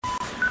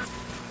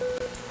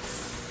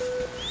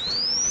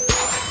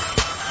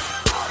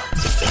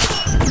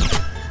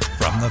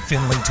the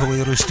Finley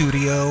Toyota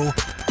studio,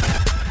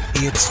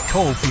 it's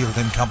Cofield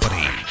and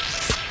Company.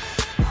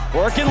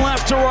 Working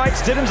left to right.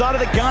 Stidham's out of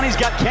the gun. He's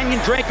got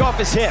Kenyon Drake off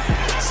his hip.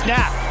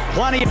 Snap.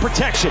 Plenty of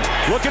protection.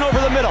 Looking over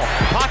the middle.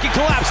 Pocket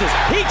collapses.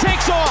 He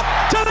takes off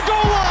to the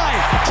goal line.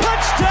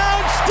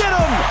 Touchdown,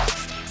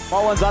 Stidham.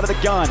 Mullins out of the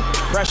gun.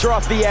 Pressure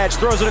off the edge.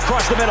 Throws it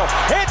across the middle.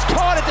 It's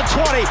caught at the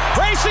 20.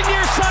 Racing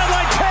near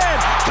sideline 10.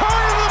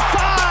 Carter to the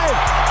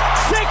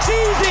 5. 6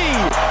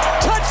 easy.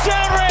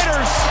 Touchdown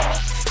Raiders.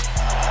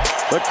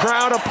 The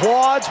crowd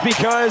applauds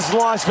because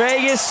Las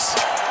Vegas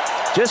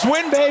just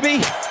win,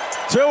 baby.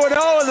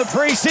 2-0 in the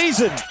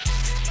preseason.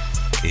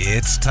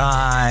 It's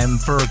time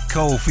for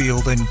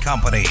Cofield and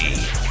Company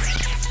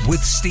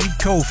with Steve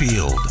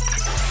Cofield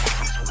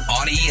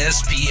on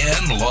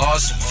ESPN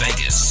Las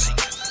Vegas.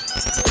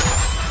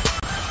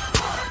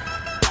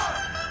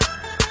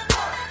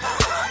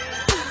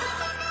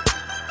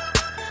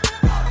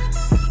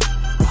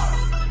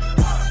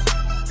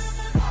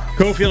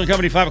 Cofield and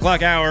Company, 5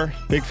 o'clock hour.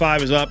 Big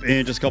Five is up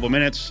in just a couple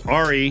minutes.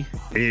 Ari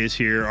is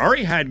here.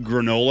 Ari had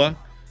granola.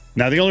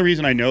 Now, the only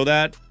reason I know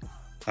that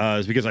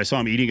is because I saw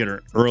him eating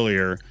it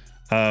earlier.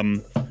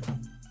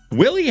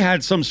 Willie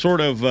had some sort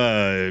of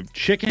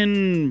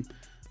chicken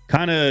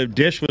kind of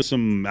dish with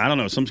some, I don't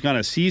know, some kind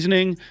of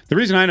seasoning. The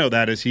reason I know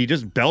that is he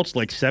just belched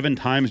like 7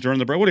 times during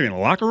the break. What are you in a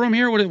locker room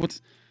here?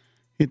 What's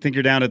you think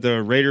you're down at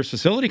the Raiders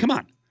facility? Come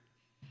on.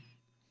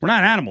 We're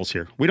not animals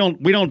here. We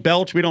don't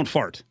belch, we don't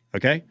fart,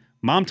 okay?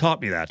 Mom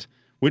taught me that.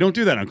 We don't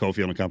do that on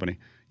Cofield and Company.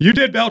 You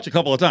did belch a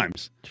couple of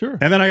times. Sure.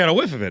 And then I got a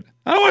whiff of it.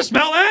 I don't want to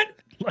smell that.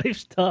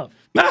 Life's tough.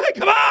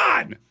 Come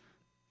on!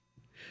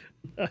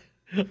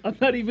 I'm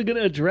not even going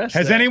to address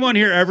Has that. anyone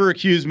here ever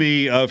accused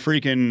me of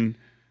freaking,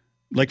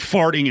 like,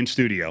 farting in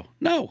studio?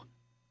 No.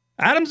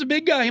 Adam's a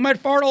big guy. He might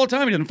fart all the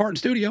time. He doesn't fart in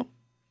studio.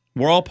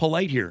 We're all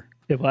polite here.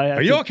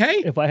 Are you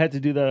okay? If I had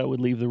to do that, I would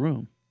leave the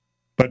room.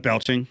 But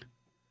belching?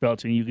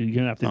 Belching, you're going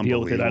to have to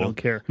deal with it. I don't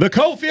care. The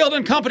Cofield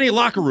and Company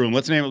locker room.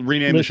 Let's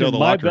rename the show the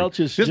locker room.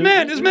 This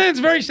man's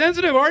very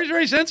sensitive. Ari's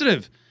very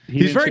sensitive.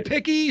 He's very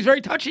picky. He's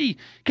very touchy.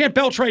 Can't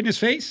belch right in his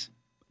face.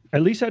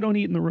 At least I don't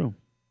eat in the room.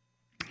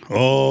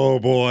 Oh,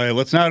 boy.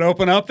 Let's not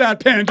open up that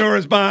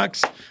Pandora's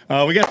box.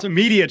 We got some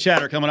media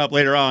chatter coming up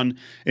later on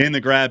in the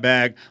grab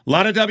bag. A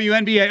lot of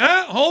WNBA.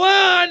 Hold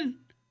on.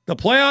 The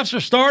playoffs are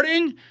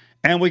starting,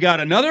 and we got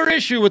another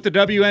issue with the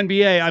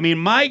WNBA. I mean,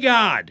 my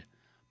God.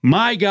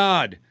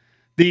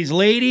 These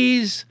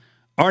ladies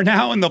are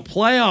now in the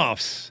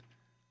playoffs.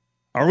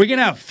 Are we going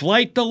to have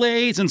flight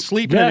delays and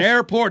sleep in an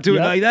airport? Hold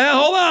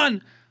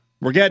on.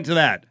 We're getting to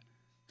that.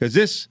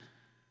 Because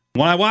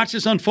when I watched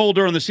this unfold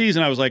during the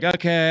season, I was like,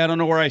 okay, I don't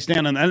know where I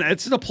stand. And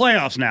it's the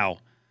playoffs now.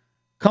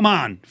 Come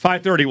on.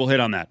 5:30, we'll hit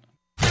on that.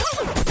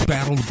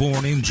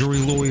 Battle-Born Injury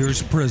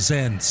Lawyers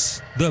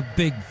presents the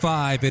Big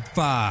Five at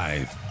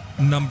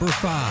 5. Number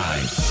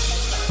 5.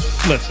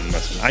 Listen.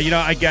 I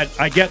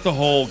get the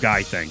whole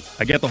guy thing.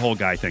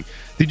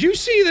 Did you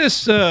see this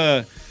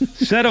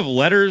set of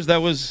letters that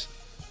was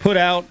put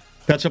out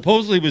that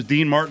supposedly was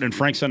Dean Martin and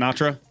Frank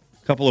Sinatra,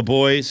 a couple of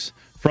boys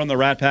from the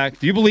Rat Pack?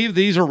 Do you believe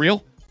these are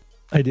real?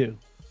 I do.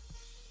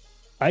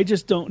 I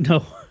just don't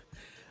know.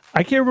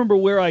 I can't remember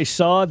where I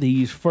saw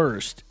these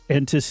first,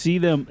 and to see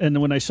them,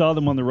 and when I saw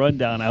them on the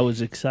rundown, I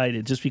was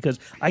excited just because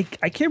I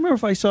can't remember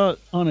if I saw it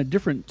on a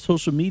different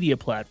social media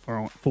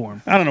platform.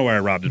 I don't know where I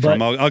robbed it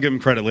from. I'll give him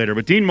credit later.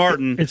 But Dean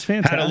Martin it's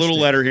fantastic. Had a little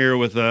letter here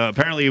with,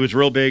 apparently he was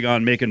real big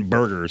on making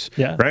burgers.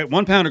 Yeah. Right?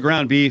 1 pound of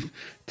ground beef,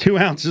 2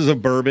 ounces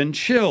of bourbon,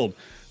 chilled.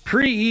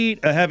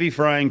 Preheat a heavy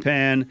frying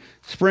pan.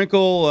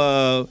 Sprinkle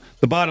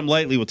the bottom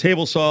lightly with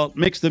table salt.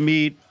 Mix the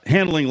meat,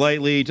 handling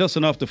lightly, just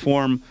enough to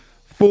form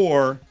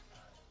 4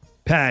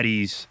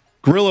 patties.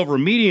 Grill over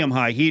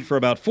medium-high heat for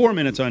about 4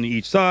 minutes on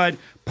each side.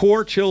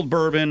 Pour chilled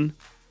bourbon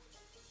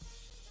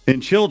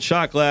in chilled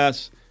shot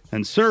glass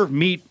and serve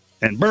meat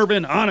and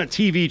bourbon on a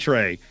TV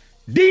tray.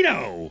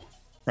 Dino,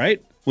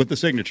 right? With the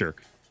signature.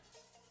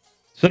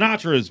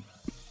 Sinatra's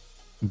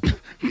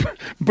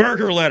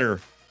burger letter.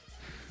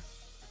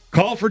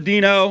 Call for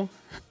Dino.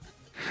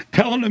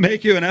 Tell him to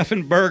make you an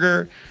effing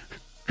burger.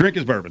 Drink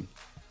his bourbon.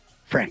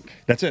 Frank.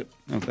 That's it.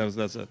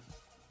 That's it.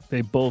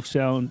 They both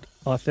sound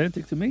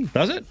authentic to me.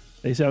 Does it?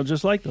 They sound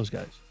just like those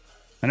guys.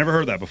 I never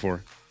heard that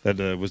before.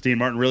 Was Dean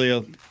Martin really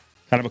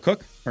kind of a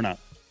cook or not?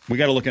 We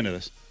got to look into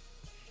this.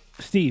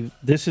 Steve,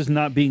 this is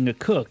not being a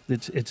cook.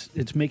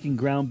 It's making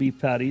ground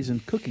beef patties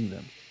and cooking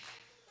them.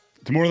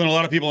 It's more than a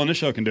lot of people on this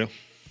show can do.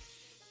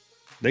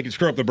 They can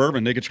screw up the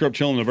bourbon. They can screw up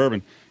chilling the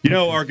bourbon. You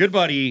know, our good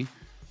buddy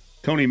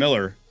Tony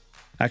Miller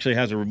actually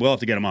we'll have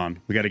to get him on.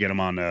 We got to get him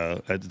on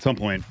at some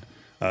point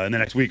in the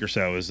next week or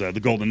so. Is the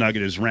Golden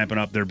Nugget is ramping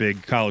up their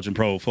big college and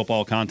pro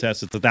football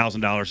contest. It's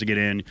 $1,000 to get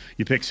in.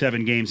 You pick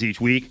 7 games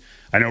each week.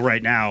 I know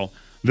right now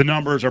the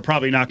numbers are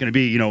probably not going to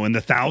be, in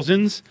the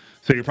thousands.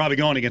 So you're probably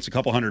going against a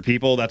couple hundred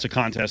people. That's a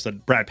contest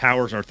that Brad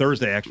Powers, our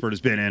Thursday expert,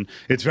 has been in.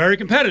 It's very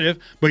competitive,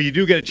 but you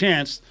do get a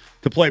chance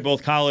to play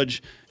both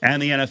college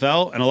and the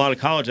NFL, and a lot of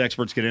college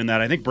experts get in that.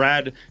 I think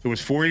Brad, it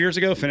was 4 years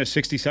ago, finished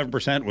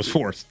 67%, was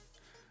fourth.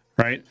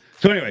 right?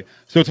 So anyway,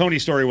 so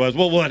Tony's story was,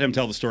 well, we'll let him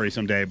tell the story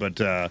someday,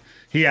 but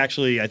he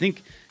actually, I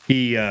think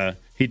he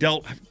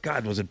dealt,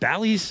 God, was it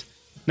Bally's?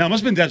 No, it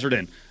must have been Desert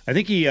Inn. I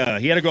think he had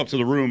to go up to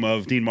the room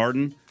of Dean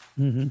Martin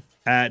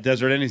at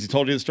Desert Inn. Has he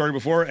told you the story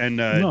before? And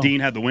No. Dean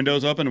had the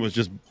windows open and was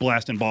just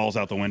blasting balls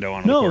out the window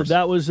onto the No, course.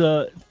 that was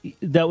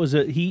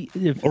he.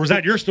 Or was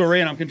that your story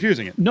and I'm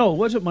confusing it? No, it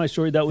wasn't my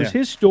story. That was Yeah.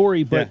 his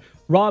story. But Yeah.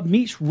 Rob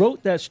Meach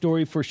wrote that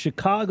story for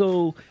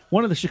Chicago,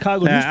 one of the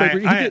Chicago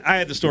newspapers. He did- I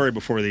had the story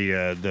before the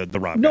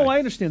Rob no, guy. I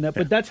understand that,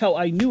 but that's how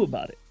I knew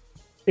about it.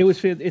 It's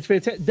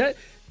fantastic.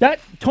 That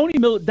Tony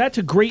Miller. That's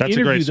a great That's a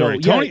interview, great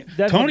story.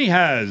 though. Yeah, Tony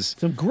has...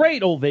 some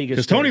great old Vegas.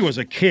 Because Tony stories. was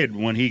a kid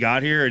when he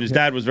got here, and his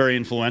dad was very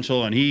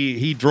influential, and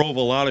he drove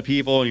a lot of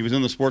people, and he was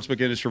in the sportsbook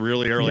industry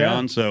really early Yeah.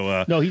 on.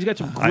 So No, he's got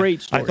some great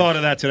I stories. thought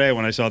of that today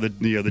when I saw the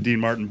Dean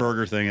Martin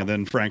burger thing, and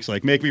then Frank's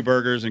like, "Make me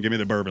burgers and give me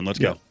the bourbon. Let's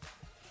go."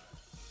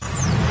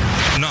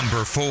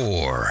 Number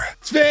 4.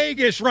 It's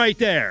Vegas right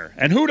there,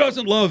 and who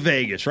doesn't love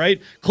Vegas,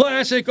 right?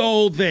 Classic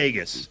old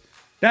Vegas.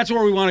 That's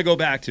where we want to go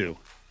back to.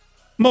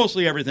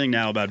 Mostly everything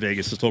now about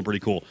Vegas is still pretty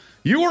cool.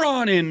 You were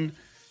on in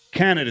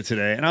Canada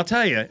today, and I'll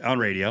tell you on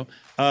radio,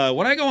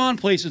 when I go on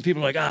places,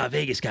 people are like,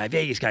 Vegas guy,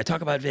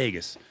 talk about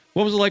Vegas.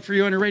 What was it like for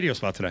you on your radio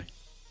spot today?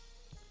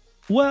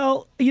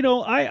 Well,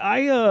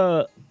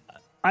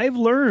 I've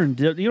learned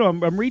that,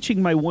 I'm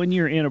reaching my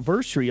 1-year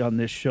anniversary on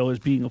this show as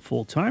being a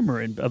full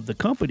timer of the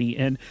company,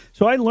 and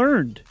so I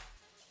learned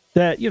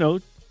that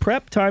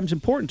prep time's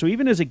important. So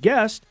even as a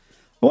guest,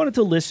 I wanted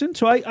to listen.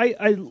 So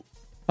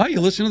Oh, you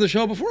listened to the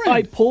show beforehand?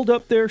 I pulled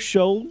up their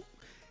show,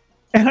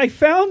 and I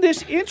found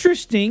this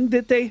interesting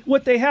that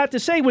what they had to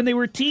say when they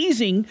were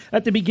teasing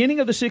at the beginning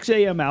of the 6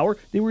 a.m. hour.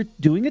 They were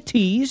doing a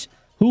tease,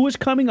 who was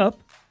coming up,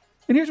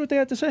 and here's what they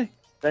had to say.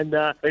 And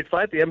they'd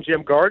fight at the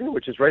MGM Garden,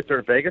 which is right there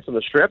in Vegas on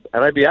the Strip,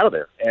 and I'd be out of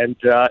there. And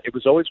it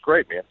was always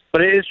great, man.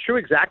 But it is true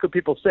exactly what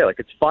people say. Like,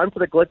 it's fun for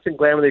the glitz and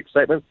glam and the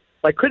excitement.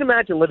 I couldn't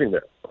imagine living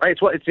there, right?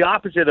 It's the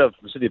opposite of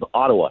the city of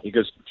Ottawa. He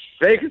goes,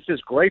 Vegas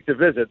is great to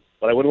visit,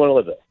 but I wouldn't want to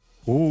live there.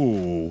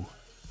 Ooh.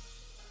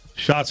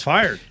 Shots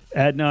fired.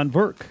 Adnan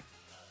Virk.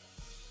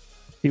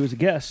 He was a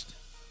guest.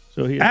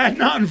 So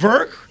Adnan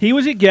Virk? He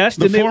was a guest.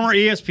 The and former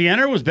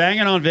ESPNer was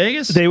banging on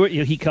Vegas?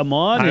 He come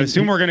on. I and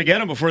assume we're going to get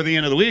him before the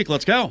end of the week.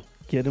 Let's go.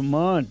 Get him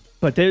on.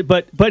 But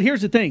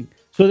here's the thing.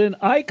 So then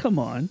I come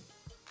on.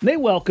 They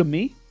welcome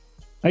me.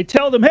 I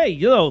tell them, hey,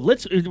 we're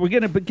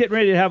going to get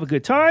ready to have a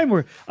good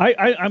time.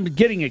 I'm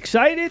getting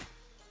excited.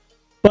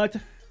 But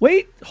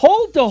wait,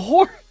 hold the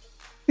horse.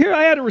 Here,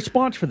 I had a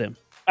response for them.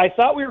 I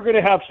thought we were going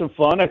to have some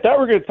fun. I thought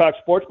we were going to talk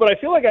sports, but I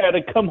feel like I had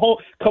to come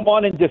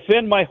on and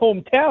defend my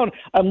hometown.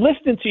 I'm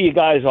listening to you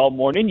guys all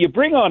morning. You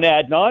bring on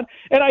Adnan,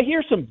 and I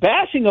hear some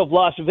bashing of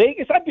Las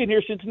Vegas. I've been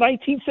here since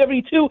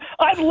 1972.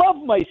 I love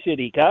my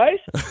city, guys.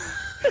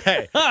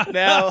 Hey,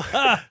 now,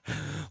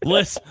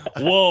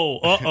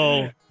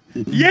 whoa,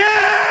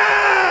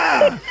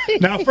 Yeah!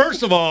 Now,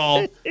 first of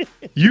all,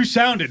 you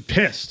sounded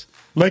pissed.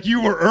 Like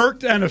you were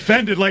irked and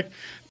offended. Like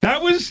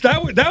that was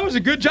a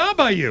good job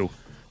by you.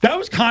 That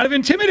was kind of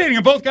intimidating.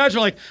 And both guys are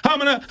like,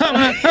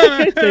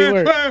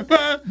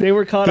 They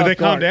were caught Did off they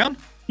calm guard. down?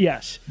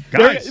 Yes.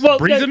 Guys,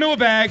 breathe into a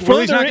bag.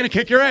 Willie's not going to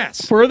kick your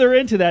ass. Further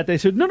into that, they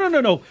said, no.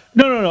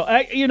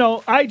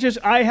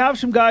 I have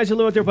some guys that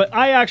live out there, but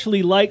I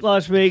actually like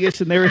Las Vegas,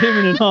 and they were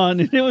hemming and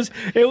hawing. And it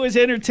was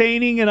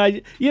entertaining,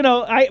 and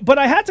but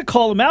I had to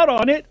call them out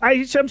on it.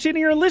 I'm sitting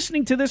here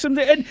listening to this, and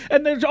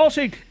they're all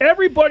saying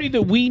everybody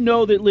that we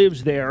know that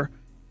lives there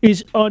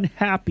is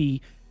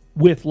unhappy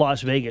with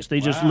Las Vegas. They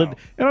just live,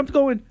 and I'm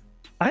going,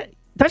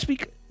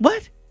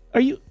 what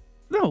are you?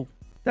 No,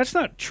 that's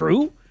not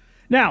true.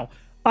 Now,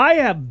 I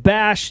have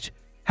bashed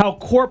how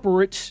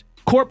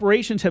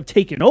corporations have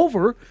taken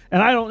over,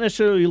 and I don't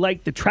necessarily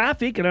like the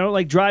traffic, and I don't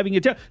like driving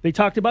it down. They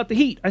talked about the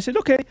heat. I said,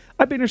 okay,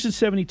 I've been here since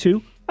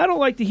 72. I don't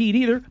like the heat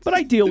either, but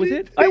I deal with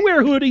it. I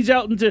wear hoodies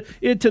out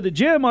into the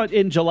gym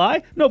in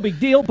July. No big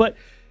deal, but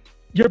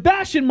you're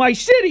bashing my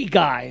city,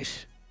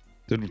 guys.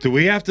 Do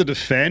we have to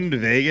defend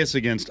Vegas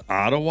against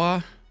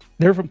Ottawa?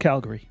 They're from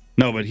Calgary.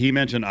 No, but he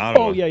mentioned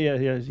Ottawa. Oh, yeah.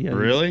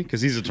 Really?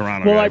 Because he's a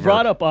Toronto Well, guy. I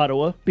brought up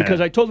Ottawa because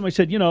Yeah. I told him, I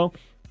said,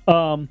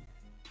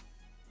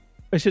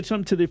 I said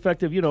something to the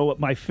effect of,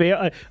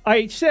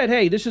 I said,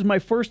 hey, this is my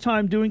first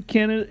time doing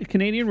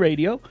Canadian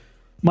radio,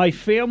 my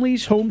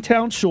family's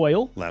hometown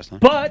soil. Last time.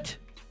 But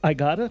I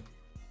got to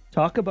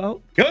talk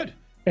about. Good.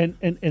 And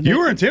You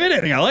were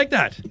intimidating. I like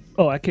that.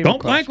 Oh, I came Don't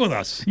across. blank with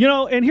us.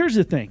 And here's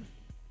the thing.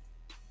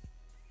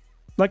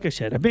 Like I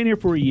said, I've been here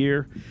for a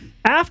year.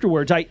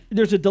 Afterwards,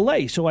 there's a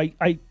delay, so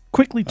I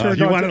quickly turned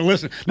You on. wanted to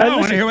listen. Now I want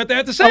to listened. hear what they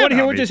had to say. I want to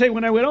hear about what me. they say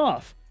when I went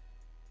off.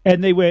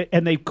 And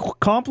they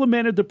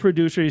complimented the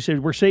producer. He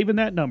said, we're saving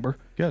that number.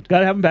 Good. Got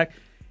to have him back.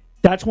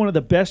 That's one of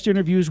the best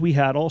interviews we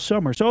had all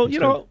summer.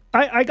 So,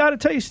 I got to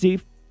tell you,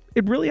 Steve,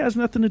 it really has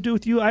nothing to do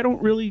with you. I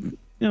don't really,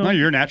 No,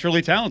 you're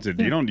naturally talented.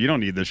 You don't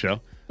need this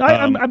show.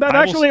 I'm I will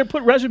actually I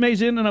put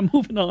resumes in and I'm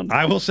moving on.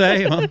 I will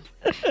say,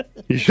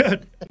 you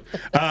should.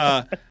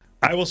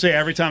 I will say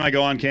every time I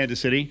go on Kansas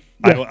City,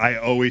 Yeah. I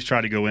always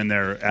try to go in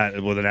there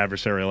with an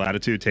adversarial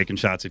attitude, taking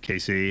shots at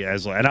KC.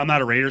 And I'm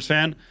not a Raiders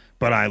fan,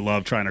 but I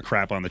love trying to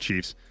crap on the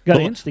Chiefs.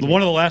 Gotta instigate.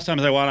 One of the last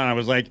times I went on, I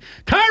was like,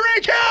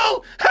 Tyreek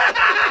Hill!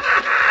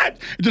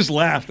 Just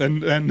laughed.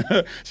 And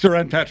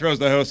Seren Petros,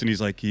 the host, and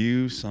he's like,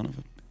 you son of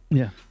a...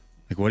 Yeah.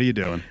 Like, what are you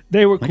doing?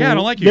 They were cool. Like, yeah, I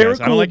don't like you They guys.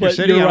 were I don't cool, like your but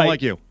city. I you're don't right.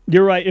 like you.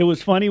 You're right. It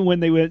was funny when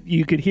they went.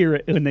 You could hear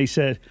it when they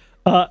said,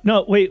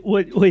 "No, wait,"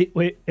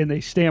 and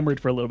they stammered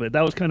for a little bit.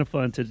 That was kind of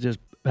fun to just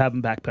have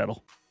them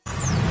backpedal.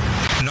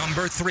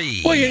 Number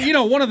 3. Well, you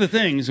know, one of the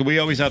things we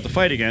always have to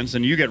fight against,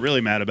 and you get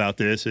really mad about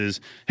this, is,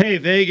 hey,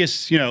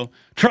 Vegas, you know,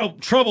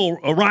 trouble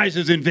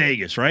arises in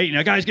Vegas, right? You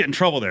know, guys get in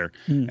trouble there.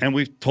 And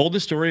we've told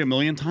this story a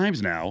million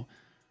times now.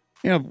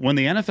 You know, when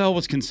the NFL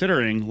was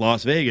considering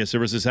Las Vegas, there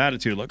was this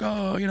attitude like,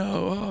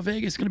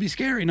 Vegas is going to be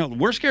scary. No,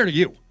 we're scared of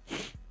you.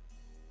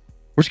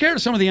 We're scared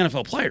of some of the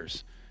NFL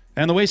players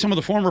and the way some of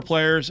the former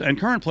players and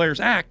current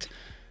players act.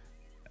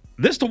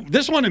 This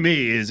one to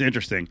me is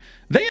interesting.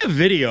 They have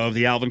video of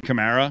the Alvin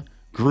Kamara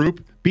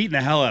group beating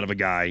the hell out of a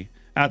guy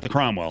at the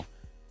Cromwell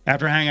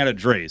after hanging out at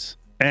Dre's.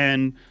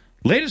 And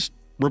latest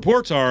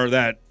reports are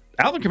that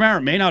Alvin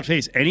Kamara may not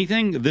face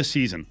anything this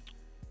season.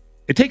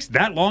 It takes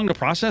that long to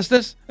process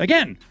this?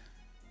 Again,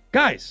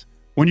 guys,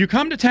 when you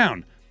come to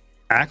town,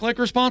 act like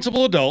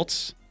responsible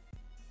adults.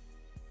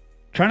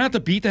 Try not to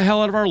beat the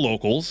hell out of our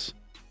locals.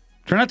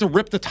 Try not to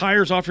rip the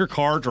tires off your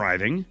car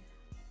driving.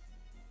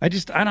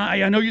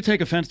 I know you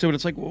take offense to it.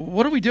 It's like,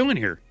 what are we doing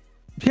here?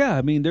 Yeah,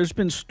 I mean, there's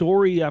been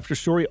story after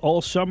story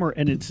all summer,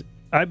 and it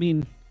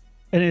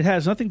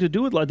has nothing to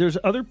do with like. There's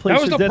other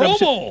places That was the Pro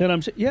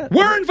Bowl. Yeah,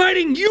 We're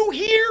inviting you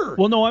here.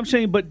 Well, no, I'm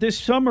saying, but this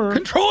summer,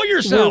 Control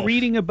yourself. We're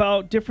reading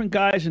about different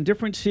guys in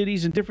different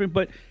cities and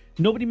but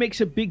nobody makes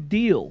a big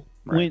deal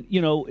when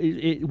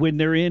when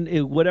they're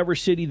in whatever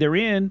city they're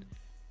in,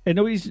 and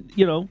nobody's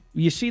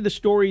you see the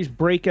stories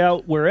break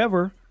out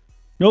wherever.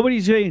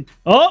 Nobody's saying,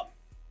 oh,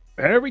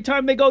 every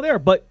time they go there,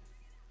 but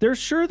they're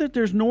sure that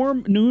there's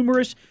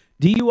numerous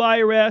DUI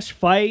arrests,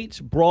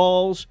 fights,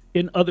 brawls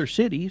in other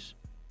cities,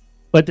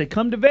 but they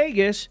come to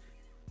Vegas,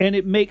 and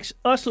it makes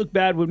us look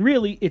bad when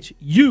really it's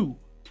you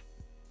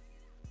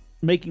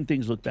making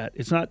things look bad.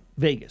 It's not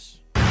Vegas.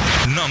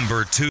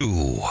 Number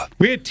 2.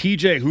 We had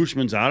TJ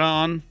Hushmanzada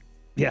on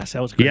Yes,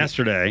 that was great.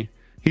 yesterday.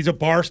 He's a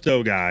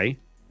Barstow guy.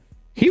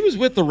 He was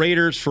with the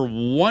Raiders for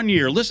 1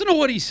 year. Listen to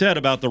what he said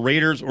about the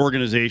Raiders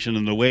organization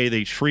and the way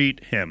they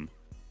treat him.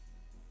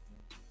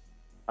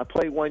 I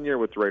played 1 year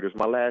with the Raiders,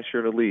 my last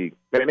year in the league.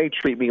 Man, they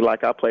treat me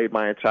like I played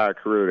my entire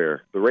career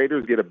there. The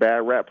Raiders get a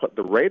bad rap.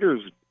 The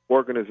Raiders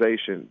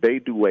organization, they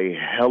do a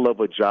hell of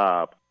a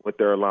job with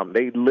their alum.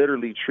 They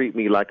literally treat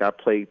me like I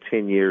played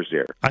 10 years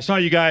there. I saw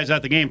you guys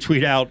at the game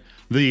tweet out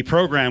the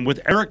program with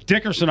Eric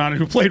Dickerson on it,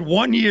 who played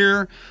 1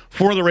 year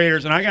for the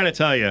Raiders. And I got to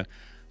tell you,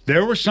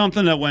 there was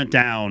something that went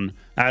down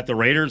at the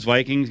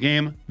Raiders-Vikings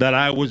game that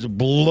I was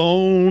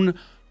blown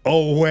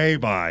away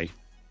by. Do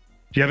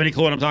you have any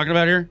clue what I'm talking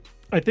about here?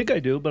 I think I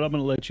do, but I'm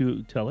going to let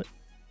you tell it.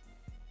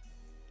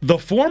 The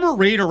former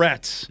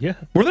Raiderettes. Yeah.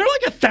 Were there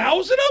like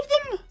 1,000 of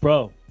them?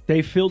 Bro,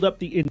 they filled up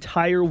the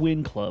entire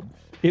win club.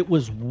 It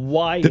was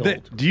wild.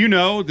 Do you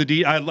know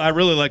I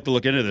really like to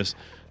look into this.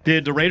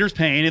 Did the Raiders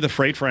pay any of the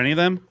freight for any of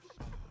them?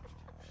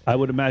 I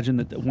would imagine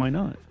that why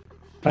not?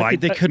 Why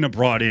they couldn't have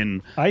brought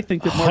in I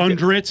think that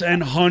hundreds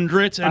and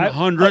hundreds and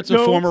hundreds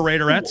of former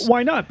Raiderettes?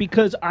 Why not?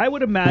 Because I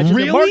would imagine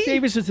Really? that Mark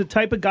Davis is the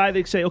type of guy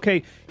that say,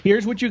 okay,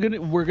 here's what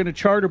we're gonna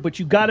charter, but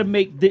you got to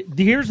make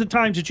here's the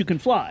times that you can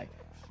fly.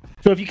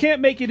 So if you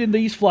can't make it in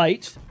these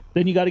flights,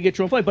 then you got to get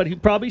your own flight. But he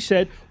probably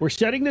said, we're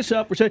setting this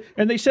up,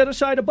 and they set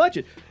aside a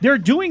budget. They're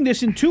doing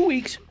this in 2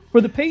 weeks for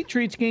the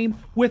Patriots game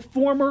with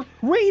former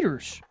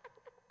Raiders.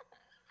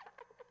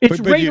 It's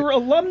Raider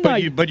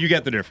alumni. But you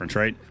get the difference,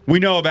 right? We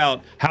know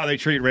about how they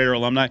treat Raider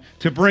alumni.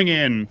 To bring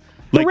in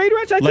The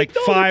Raiderettes, I think, like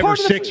no, they're 5 or part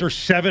of 6 or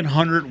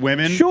 700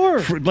 women, Sure.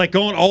 like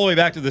going all the way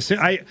back to the.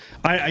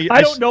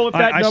 I don't know if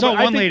that I number- saw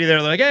I one think- lady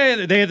there, like,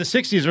 hey, they had the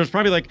 60s. There was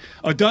probably like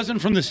a dozen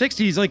from the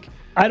 60s. Like,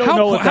 I don't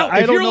know if that-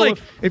 I don't know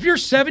if you're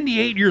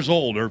 78 years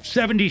old or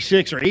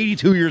 76 or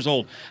 82 years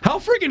old, how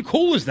freaking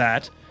cool is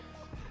that?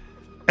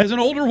 As an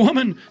older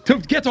woman to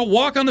get to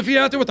walk on the field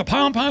out there with the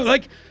pom pom,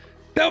 like.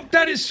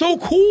 That is so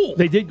cool.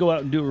 They did go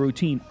out and do a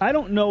routine. I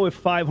don't know if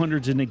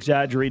 500 is an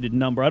exaggerated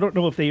number. I don't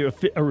know if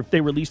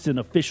they released an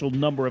official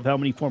number of how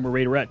many former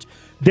Raiderettes.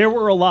 There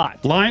were a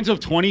lot. Lines of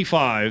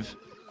 25.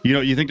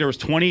 You think there was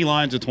 20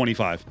 lines of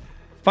 25?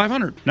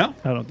 500? No?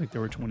 I don't think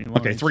there were 20 lines.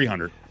 Okay,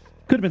 300.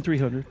 Could have been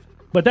 300.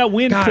 But that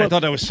win God, club, I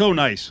thought that was so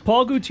nice.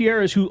 Paul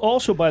Gutierrez, who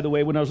also, by the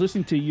way, when I was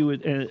listening to you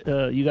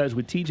guys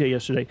with TJ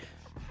yesterday,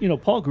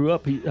 Paul grew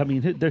up.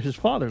 His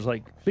father's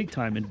like big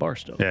time in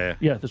Barstow. Yeah.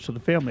 That's for the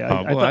family.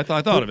 I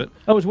thought of it.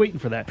 I was waiting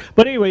for that.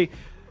 But anyway,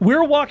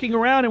 we're walking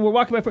around and we're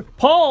walking back.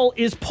 Paul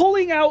is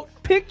pulling out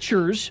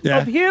pictures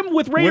of him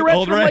with Raiderettes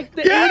old from Ray. like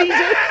the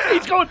 80s.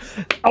 He's going,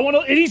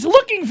 and he's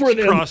looking for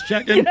them.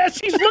 Cross-checking. Yes,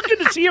 he's looking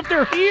to see if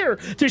they're here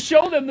to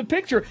show them the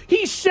picture.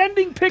 He's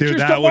sending pictures Dude,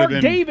 to that Mark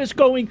would've been- Davis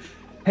going,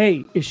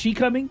 Hey, is she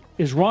coming?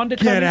 Is Rhonda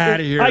coming? Get out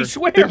of here. I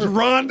swear. Is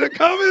Rhonda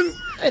coming?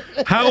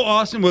 How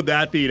awesome would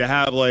that be to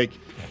have like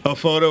a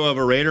photo of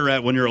a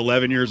Raiderette when you're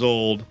 11 years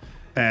old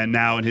and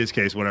now in his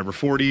case, whatever,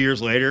 40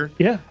 years later?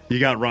 Yeah. You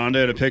got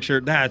Rhonda in a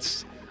picture.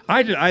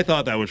 I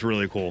thought that was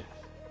really cool.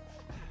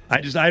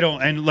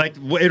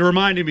 It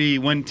reminded me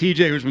when TJ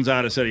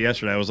Houshmandzadeh said it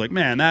yesterday, I was like,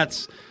 man,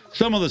 that's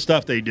some of the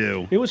stuff they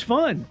do. It was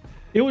fun.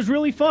 It was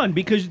really fun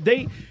because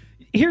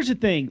here's the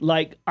thing,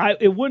 like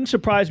it wouldn't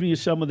surprise me if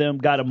some of them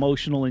got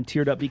emotional and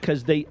teared up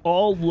because they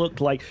all looked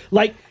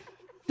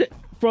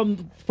from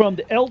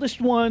the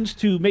eldest ones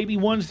to maybe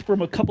ones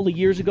from a couple of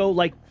years ago,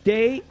 like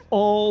they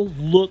all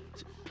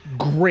looked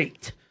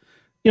great.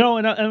 You know,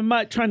 and I'm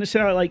not trying to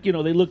sound like, you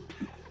know, they look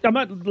I'm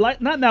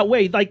not in that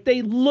way. Like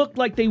they looked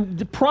like they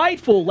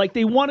prideful, like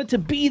they wanted to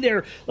be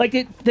there, like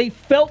they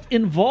felt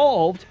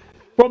involved.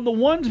 From the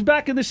ones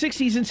back in the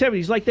 60s and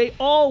 70s, like they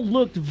all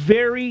looked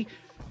very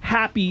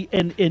happy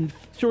and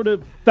sort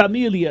of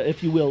familia,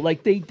 if you will.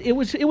 Like it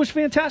was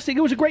fantastic.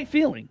 It was a great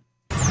feeling.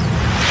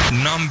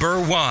 Number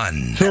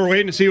 1. So we're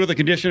waiting to see what the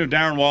condition of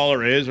Darren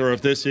Waller is, or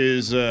if this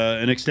is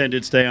an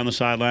extended stay on the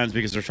sidelines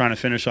because they're trying to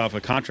finish off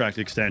a contract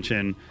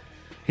extension.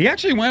 He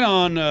actually went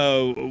on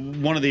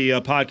one of the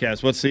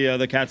podcasts. What's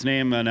the cat's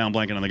name? Now I'm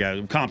blanking on the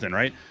guy. Compton,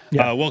 right?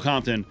 Yeah. Will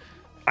Compton.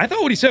 I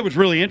thought what he said was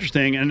really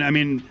interesting, and I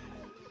mean,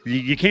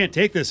 you can't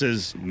take this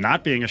as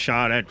not being a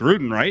shot at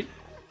Gruden, right?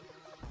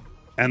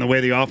 And the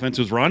way the offense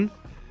was run.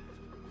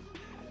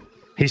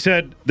 He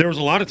said, there was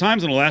a lot of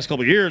times in the last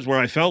couple of years where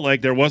I felt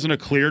like there wasn't a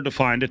clear,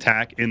 defined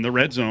attack in the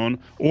red zone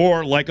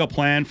or like a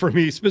plan for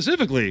me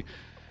specifically.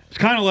 It's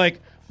kind of like,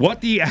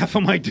 what the F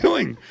am I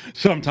doing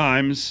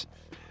sometimes?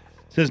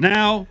 Says,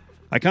 now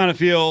I kind of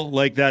feel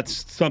like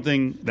that's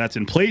something that's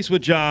in place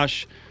with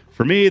Josh.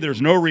 For me,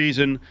 there's no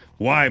reason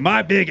why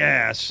my big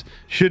ass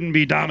shouldn't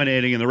be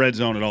dominating in the red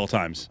zone at all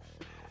times.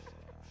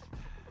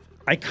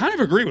 I kind of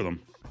agree with him.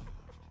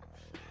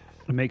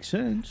 It makes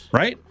sense.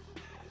 Right?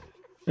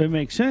 It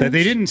makes sense. That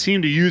they didn't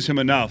seem to use him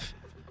enough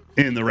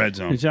in the red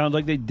zone. It sounds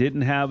like they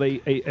didn't have a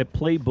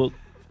playbook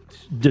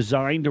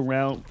designed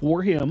around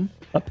for him,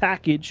 a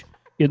package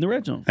in the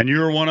red zone. And you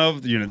were one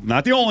of,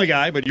 not the only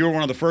guy, but you were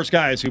one of the first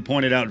guys who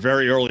pointed out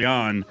very early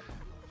on,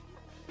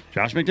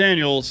 Josh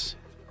McDaniels,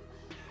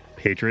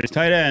 Patriots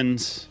tight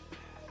ends,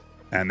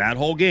 and that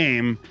whole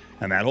game,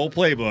 and that whole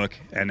playbook,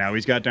 and now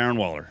he's got Darren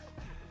Waller.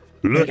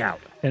 Look out.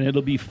 And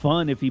it'll be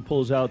fun if he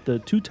pulls out the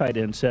 2 tight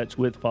end sets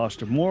with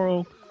Foster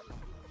Moreau.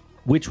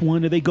 Which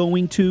one are they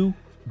going to?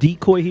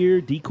 Decoy here,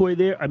 decoy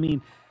there. I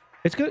mean,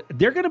 it's good.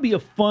 They're going to be a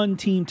fun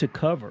team to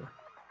cover.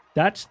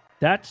 That's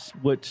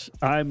what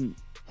I'm.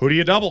 Who do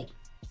you double?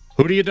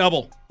 Who do you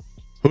double?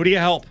 Who do you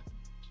help?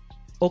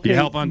 Okay, you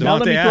help on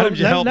Devontae Adams.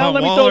 You help on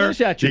Waller.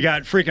 You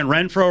got freaking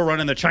Renfro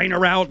running the China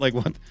route. Like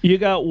what? You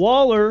got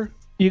Waller.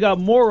 You got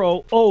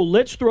Morrow. Oh,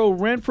 let's throw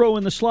Renfro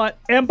in the slot.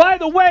 And by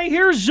the way,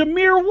 here's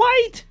Zamir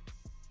White.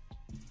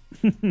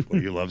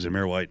 Well, you love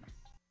Zamir White.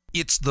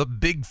 It's the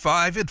Big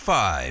 5 at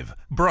 5,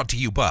 brought to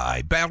you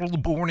by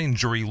Battle-Born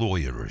Injury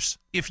Lawyers.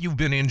 If you've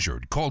been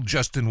injured, call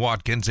Justin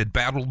Watkins at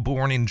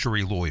Battle-Born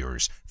Injury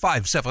Lawyers,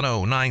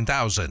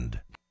 570-9000.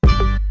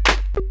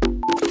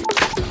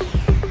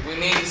 We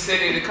need the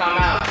city to come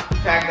out,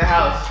 pack the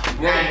house.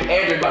 And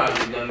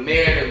everybody, the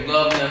mayor, the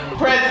governor,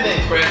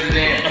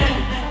 president,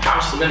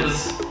 house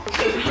members,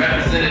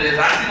 representatives.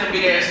 I see them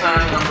big ass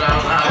signs come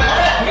down the house.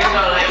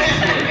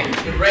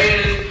 The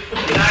Raiders, the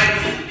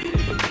Knights,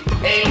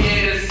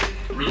 Aviators,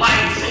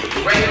 Lights,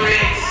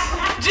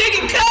 Raiderettes,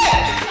 Jig and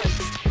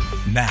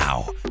Cut.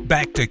 Now,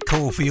 back to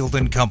Cofield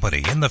and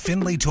Company in the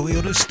Findlay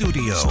Toyota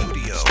studio.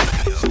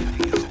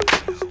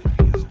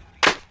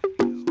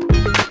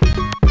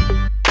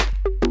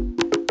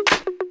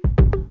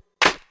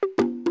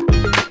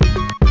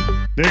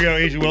 There you go,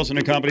 Agent Wilson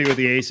and Company with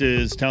the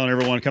Aces telling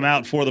everyone come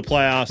out for the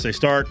playoffs. They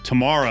start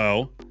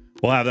tomorrow.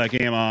 We'll have that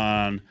game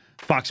on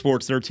Fox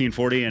Sports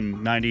 1340 and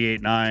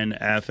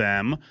 98.9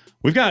 FM.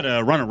 We've got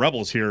a run of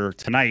Rebels here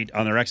tonight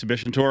on their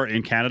exhibition tour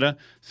in Canada,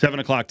 7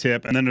 o'clock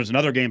tip. And then there's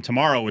another game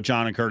tomorrow with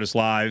John and Curtis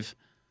live,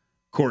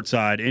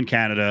 courtside in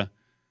Canada.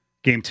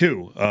 Game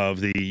 2 of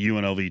the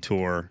UNLV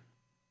tour.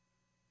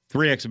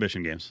 3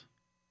 exhibition games.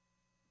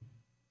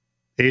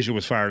 Asia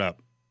was fired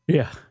up.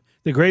 Yeah.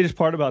 The greatest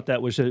part about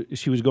that was that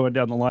she was going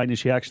down the line and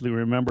she actually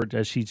remembered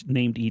as she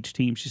named each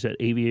team. She said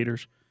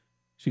Aviators.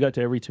 She got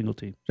to every single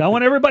team. So I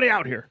want everybody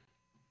out here.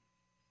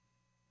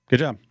 Good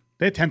job.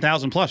 They had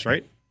 10,000 plus,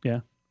 right?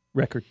 Yeah.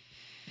 Record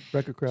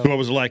crowd. So what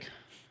was it like?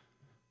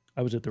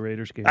 I was at the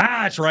Raiders game.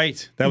 Ah, that's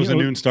right. That was a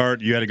noon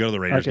start. You had to go to the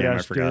Raiders game. I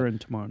forgot. Darren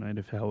tomorrow night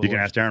if how you can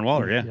ask Darren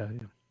Waller. Yeah. Yeah.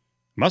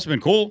 Must have been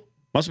cool.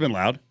 Must have been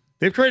loud.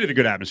 They've created a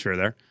good atmosphere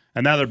there,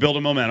 and now they're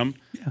building momentum.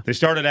 Yeah. They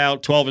started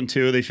out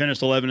 12-2. They finished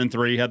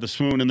 11-3. Had the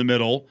swoon in the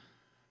middle.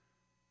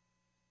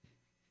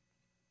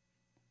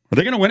 Are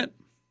they going to win it?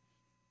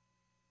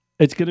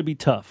 It's going to be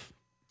tough.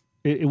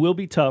 It will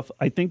be tough.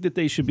 I think that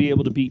they should be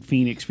able to beat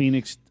Phoenix.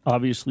 Phoenix,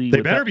 obviously,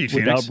 better beat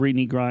Phoenix. Without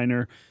Brittany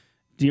Griner.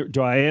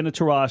 Diana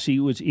Taurasi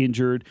was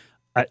injured.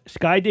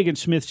 Sky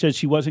Diggins-Smith said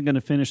she wasn't going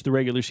to finish the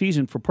regular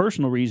season for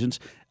personal reasons.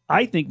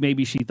 I think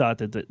maybe she thought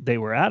that they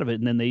were out of it,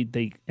 and then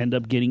they end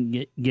up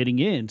getting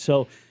in.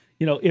 So,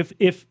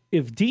 if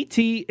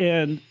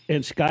DT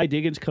and Sky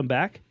Diggins come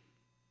back,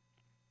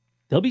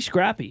 they'll be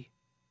scrappy.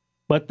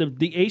 But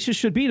the Aces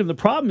should beat them. The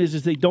problem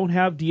is they don't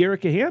have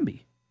Dearica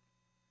Hamby.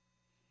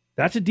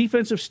 That's a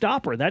defensive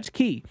stopper. That's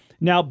key.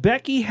 Now,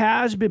 Becky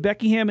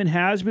Hammond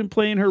has been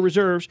playing her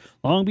reserves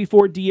long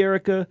before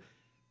Dearica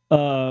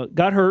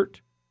got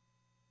hurt.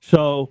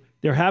 So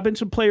there have been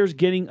some players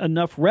getting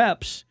enough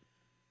reps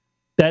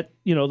that,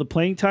 the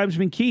playing time's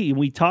been key. And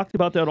we talked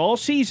about that all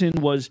season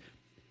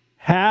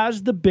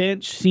has the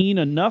bench seen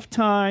enough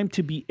time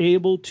to be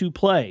able to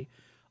play?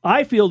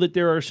 I feel that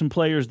there are some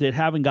players that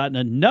haven't gotten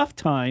enough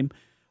time,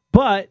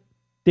 but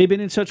they've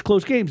been in such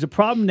close games. The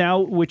problem now,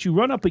 what you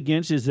run up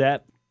against, is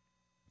that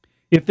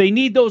if they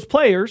need those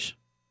players,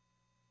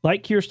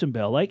 like Kirsten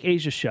Bell, like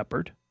Asia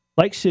Shepard,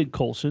 like Sid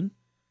Colson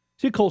 —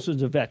 Sid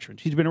Colson's a veteran.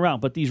 She's been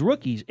around. But these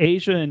rookies,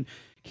 Asia and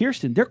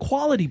Kirsten, they're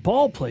quality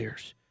ball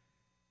players.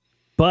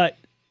 But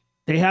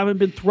they haven't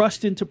been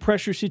thrust into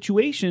pressure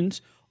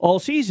situations all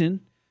season.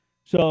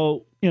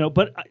 So,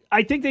 but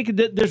I think they could.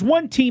 There's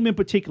one team in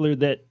particular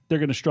that they're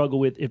going to struggle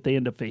with if they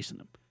end up facing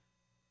them,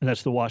 and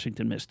that's the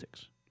Washington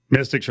Mystics.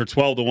 Mystics are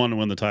 12-1 to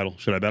win the title.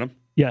 Should I bet them?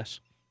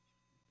 Yes.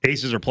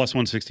 Aces are plus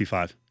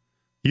 165.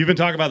 You've been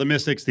talking about the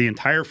Mystics the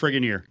entire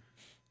friggin' year.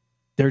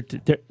 They're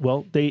the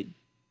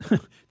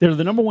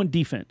number one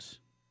defense.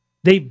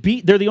 They're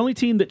the only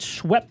team that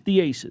swept the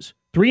Aces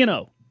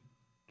 3-0.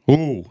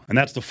 Ooh, and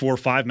that's the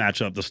 4-5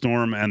 matchup, the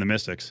Storm and the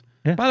Mystics.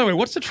 Yeah. By the way,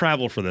 what's the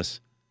travel for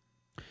this?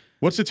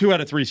 What's the 2 out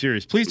of 3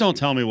 series? Please don't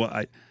tell me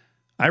what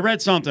I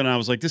read something and I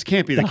was like, this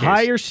can't be the case. The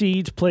higher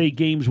seeds play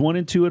games 1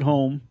 and 2 at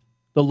home.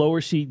 The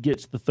lower seed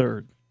gets the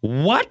third.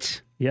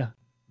 What? Yeah.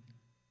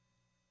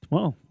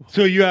 Well,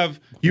 so you have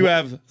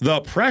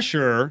the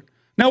pressure.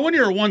 Now, when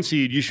you're a 1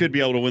 seed, you should be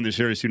able to win the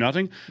series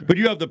 2-0. But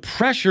you have the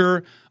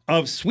pressure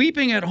of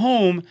sweeping at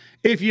home.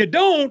 If you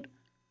don't,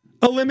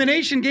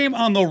 elimination game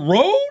on the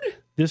road?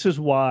 This is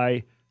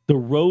why the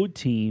road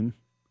team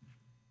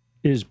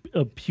is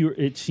a pure.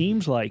 It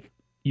seems like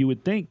you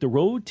would think the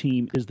road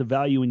team is the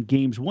value in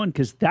games 1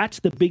 because that's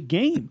the big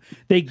game.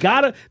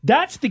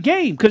 That's the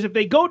game, because if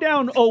they go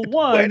down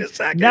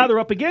 0-1, now they're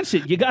up against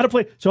it. You got to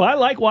play. So I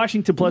like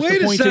Washington plus the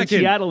points in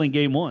Seattle in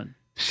game 1.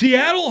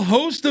 Seattle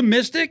hosts the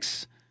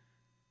Mystics.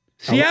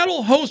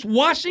 Seattle hosts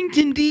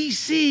Washington,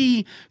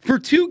 D.C. for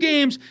 2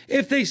 games.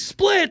 If they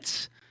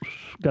split,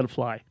 got to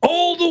fly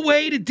all the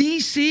way to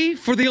D.C.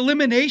 for the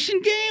elimination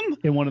game?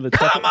 In one of the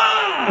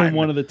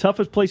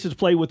toughest places to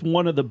play with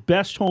one of the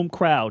best home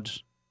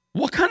crowds.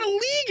 What kind of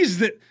league is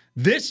that?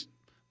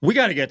 We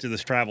got to get to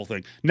this travel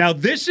thing. Now,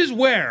 this is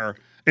where,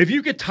 if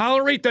you could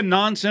tolerate the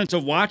nonsense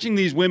of watching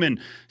these women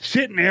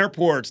sit in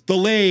airports,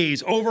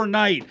 delays,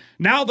 overnight,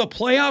 now the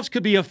playoffs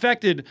could be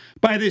affected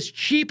by this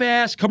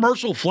cheap-ass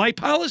commercial flight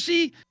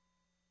policy.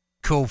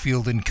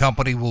 Cofield and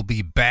Company will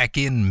be back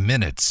in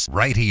minutes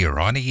right here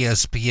on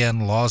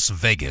ESPN Las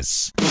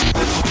Vegas.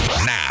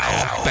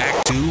 Now,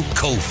 back to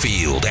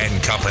Cofield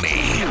and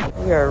Company.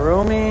 We are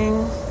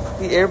roaming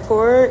the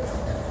airport.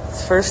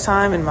 It's the first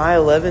time in my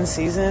 11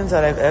 seasons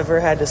that I've ever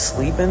had to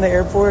sleep in the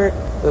airport,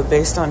 but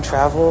based on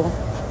travel,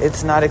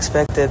 it's not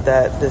expected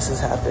that this has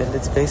happened.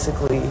 It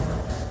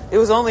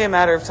was only a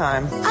matter of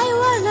time. I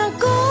wanna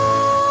go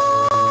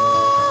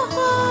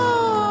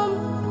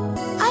home.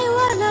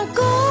 I wanna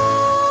go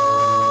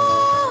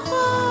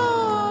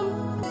home.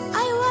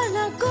 I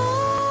wanna go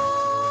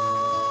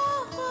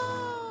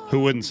home.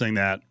 Who wouldn't sing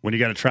that when you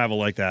got to travel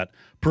like that?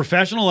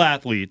 Professional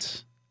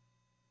athletes.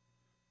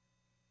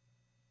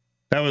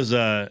 That was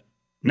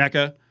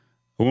Nneka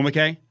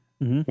Onwuemeke,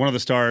 one of the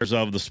stars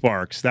of the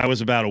Sparks. That was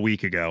about a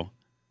week ago.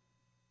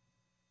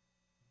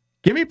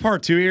 Give me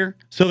part 2 here.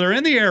 So they're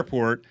in the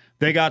airport.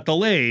 They got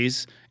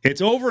delays.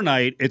 It's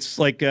overnight. It's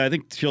like, I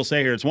think she'll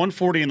say here, it's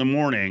 1:40 in the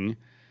morning.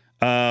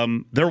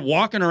 They're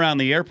walking around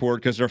the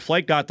airport because their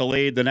flight got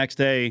delayed the next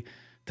day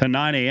to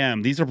 9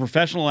 a.m. These are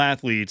professional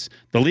athletes.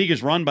 The league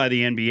is run by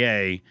the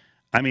NBA.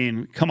 I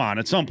mean, come on.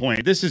 At some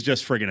point, this is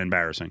just friggin'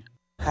 embarrassing.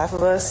 Half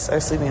of us are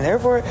sleeping in the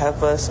airport, half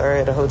of us are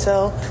at a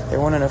hotel. There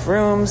weren't enough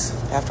rooms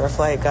after our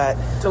flight got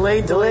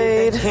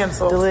delayed,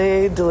 canceled,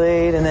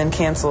 and then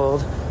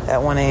canceled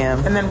at 1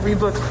 a.m. And then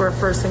rebooked for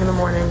first thing in the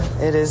morning.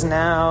 It is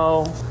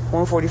now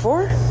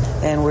 1:44,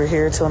 and we're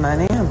here till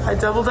 9 a.m. I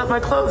doubled up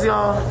my clothes,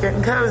 y'all.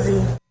 Getting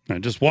cozy.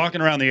 Just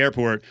walking around the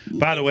airport.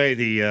 By the way,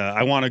 the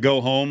I Want to Go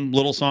Home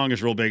little song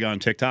is real big on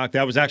TikTok.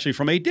 That was actually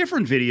from a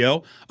different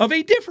video of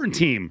a different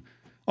team,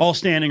 all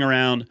standing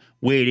around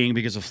waiting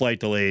because of flight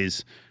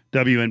delays.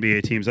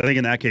 WNBA teams. I think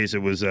in that case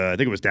it was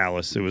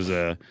Dallas. It was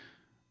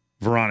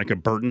Veronica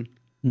Burton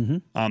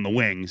on the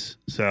wings.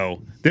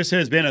 So this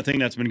has been a thing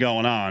that's been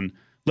going on.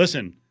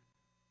 Listen,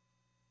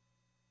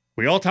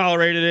 we all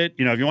tolerated it.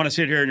 If you want to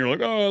sit here and you're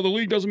like, oh, the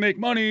league doesn't make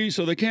money,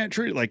 so they can't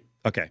treat it like,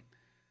 okay.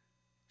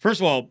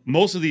 First of all,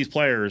 most of these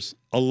players,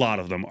 a lot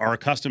of them, are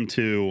accustomed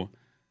to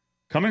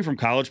coming from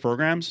college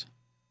programs,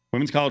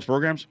 women's college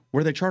programs,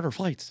 where they charter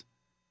flights.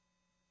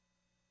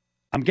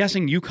 I'm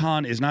guessing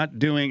UConn is not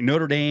doing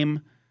Notre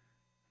Dame.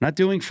 not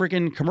doing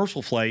freaking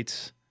commercial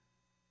flights.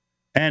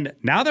 And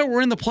now that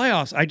we're in the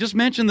playoffs, I just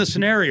mentioned the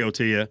scenario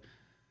to you.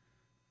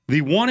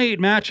 The 1-8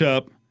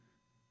 matchup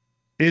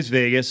is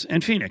Vegas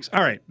and Phoenix.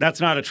 All right,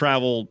 that's not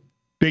a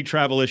big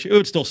travel issue. It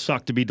would still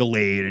suck to be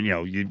delayed,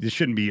 and it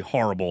shouldn't be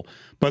horrible.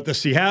 But the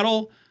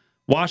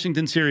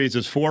Seattle-Washington series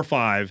is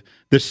 4-5.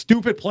 The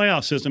stupid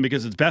playoff system,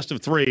 because it's best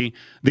of 3,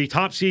 the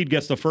top seed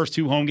gets the first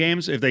 2 home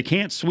games. If they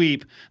can't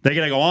sweep, they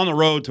got to go on the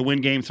road to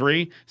win Game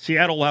 3.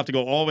 Seattle will have to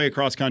go all the way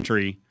across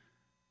country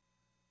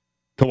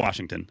to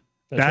Washington.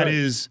 That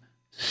is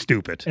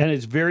stupid. And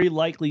it's very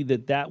likely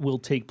that will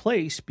take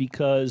place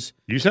because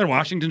you said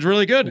Washington's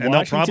really good, and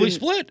they'll probably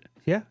split.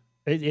 Yeah.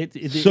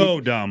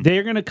 Dumb.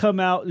 They're going to come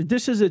out.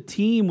 This is a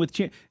team with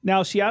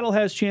now Seattle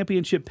has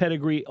championship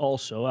pedigree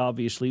also,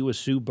 obviously, with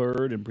Sue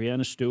Bird and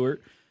Breanna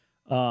Stewart.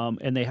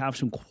 And they have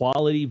some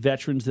quality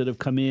veterans that have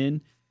come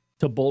in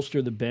to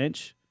bolster the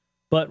bench.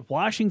 But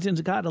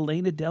Washington's got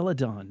Elena Delle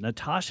Donne,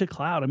 Natasha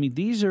Cloud. I mean,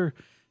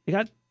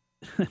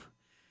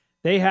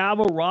 they have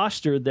a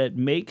roster that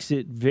makes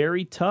it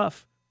very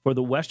tough for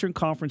the Western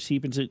Conference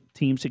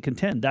teams to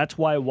contend. That's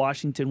why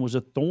Washington was a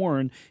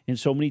thorn in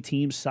so many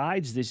teams'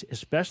 sides,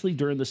 especially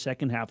during the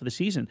second half of the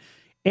season.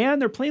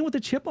 And they're playing with a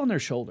chip on their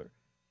shoulder.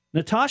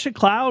 Natasha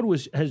Cloud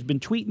has been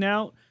tweeting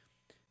out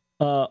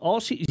all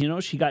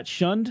season. She got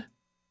shunned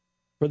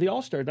for the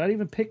All-Star, not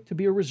even picked to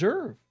be a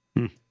reserve.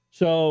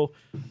 So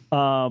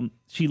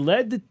she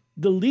led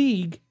the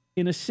league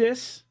in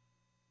assists,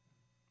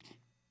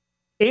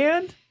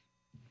 and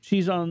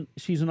she's an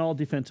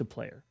all-defensive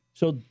player.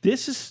 So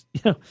this is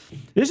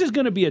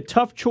going to be a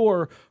tough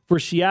chore for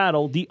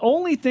Seattle. The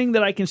only thing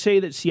that I can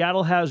say that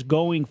Seattle has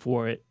going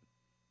for it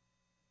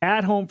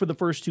at home for the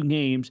first 2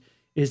 games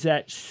is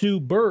that Sue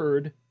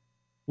Bird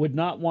would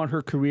not want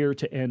her career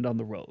to end on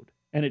the road,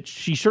 and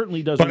she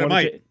certainly doesn't. But it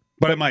might.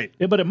 But it might.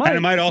 And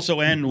it might also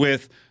end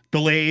with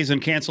delays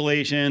and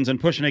cancellations and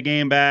pushing a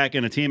game back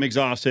and a team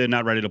exhausted,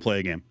 not ready to play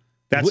a game.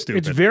 That's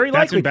stupid. It's very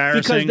likely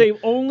That's embarrassing. because they've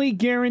only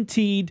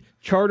guaranteed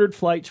chartered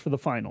flights for the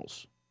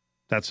finals.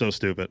 That's so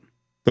stupid.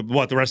 The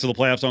rest of the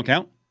playoffs don't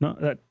count?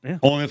 No,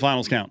 only the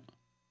finals count.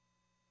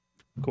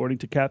 According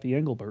to Kathy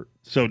Engelbert.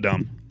 So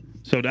dumb.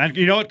 And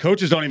you know what?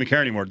 Coaches don't even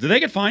care anymore. Do they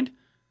get fined?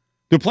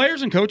 Do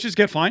players and coaches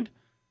get fined?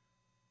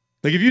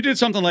 Like, if you did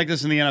something like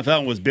this in the NFL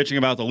and was bitching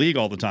about the league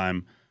all the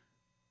time,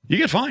 you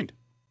get fined.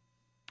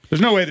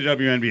 There's no way the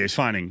WNBA is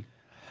fining.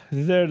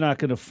 They're not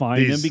going to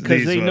fine them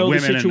because they know the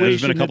situation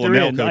there's been a couple that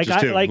they're of in. male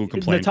coaches too who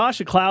complain.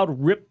 Natasha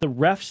Cloud ripped the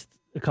refs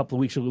a couple of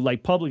weeks ago,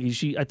 like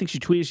publicly. I think she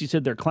tweeted. She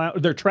said they're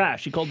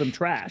trash. She called them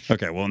trash.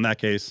 Okay, well in that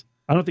case,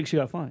 I don't think she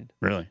got fined.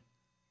 Really,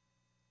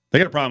 they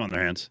got a problem on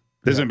their hands.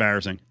 This is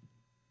embarrassing.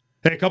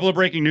 Hey, a couple of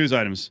breaking news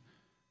items.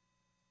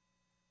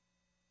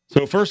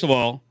 So first of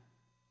all,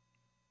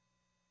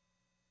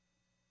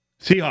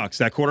 Seahawks,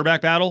 that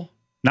quarterback battle,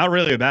 not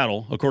really a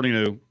battle, according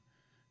to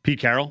Pete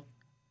Carroll.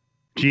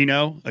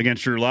 Geno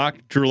against Drew Lock.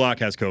 Drew Lock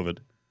has COVID,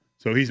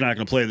 so he's not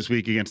going to play this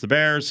week against the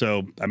Bears.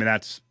 So, I mean,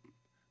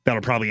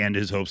 that'll probably end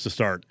his hopes to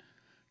start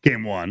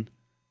game 1.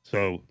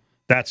 So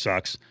that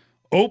sucks.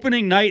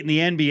 Opening night in the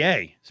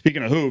NBA,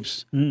 speaking of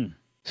hoops,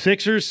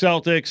 Sixers,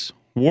 Celtics,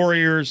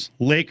 Warriors,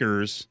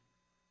 Lakers.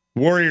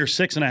 Warriors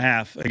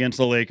 6.5 against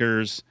the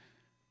Lakers.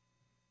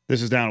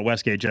 This is down at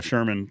Westgate. Jeff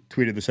Sherman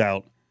tweeted this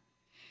out.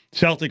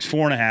 Celtics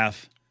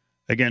 4.5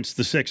 against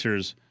the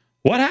Sixers.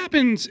 What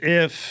happens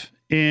if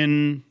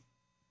in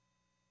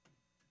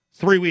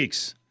 3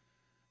 weeks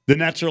the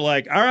Nets are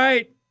like, all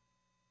right,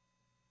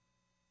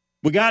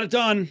 we got it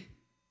done.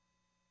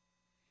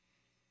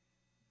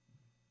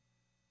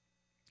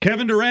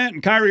 Kevin Durant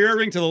and Kyrie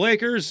Irving to the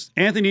Lakers,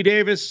 Anthony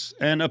Davis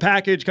and a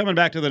package coming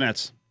back to the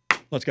Nets.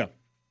 Let's go.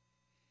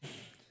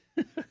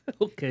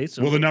 Okay.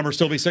 So will the number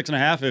still be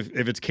 6.5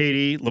 if it's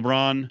KD,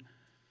 LeBron,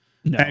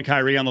 and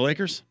Kyrie on the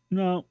Lakers?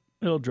 No,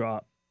 it'll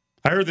drop.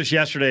 I heard this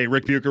yesterday.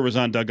 Rick Bucher was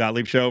on Doug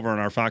Gottlieb's show over on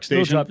our Fox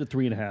station. It'll drop to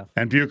 3.5.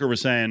 And Bucher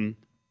was saying,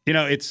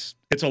 it's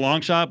a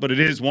long shot, but it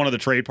is one of the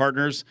trade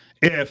partners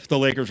if the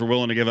Lakers were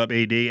willing to give up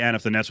AD and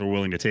if the Nets were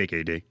willing to take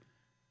AD.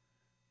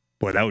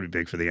 Boy, that would be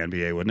big for the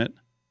NBA, wouldn't it?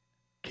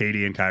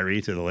 KD and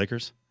Kyrie to the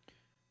Lakers?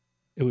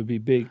 It would be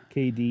big,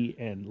 KD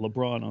and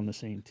LeBron on the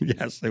same team.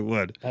 Yes, it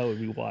would. That would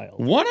be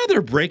wild. One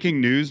other breaking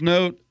news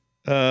note.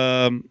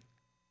 I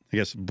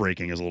guess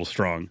breaking is a little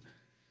strong.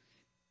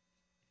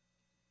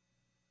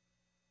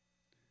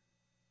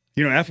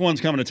 F1's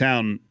coming to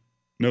town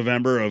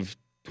November of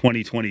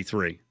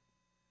 2023.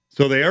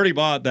 So they already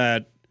bought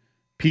that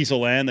piece of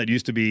land that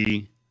used to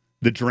be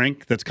the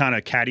drink that's kind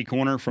of catty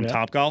corner from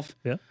Topgolf.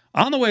 Yeah.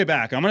 On the way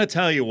back, I'm going to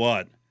tell you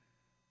what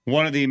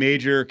one of the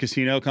major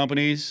casino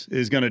companies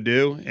is going to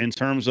do in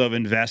terms of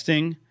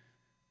investing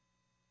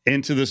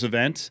into this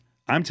event.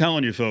 I'm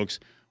telling you, folks,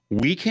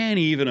 we can't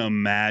even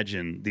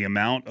imagine the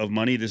amount of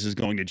money this is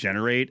going to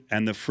generate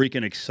and the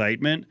freaking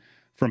excitement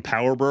from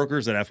power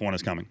brokers that F1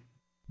 is coming.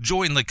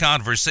 Join the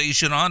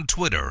conversation on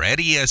Twitter at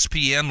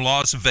ESPN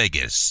Las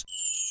Vegas.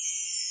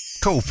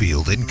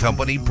 Cofield and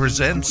Company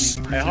presents.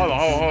 Hey, hold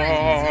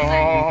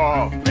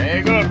on.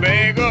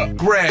 Bag up.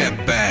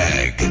 Grab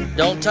Bag.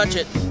 Don't touch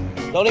it.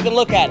 Don't even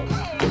look at it.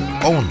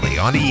 Only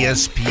on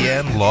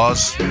ESPN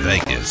Las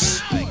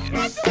Vegas. Stick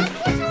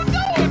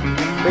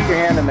your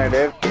hand in there,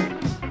 Dave.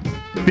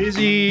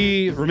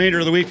 Busy remainder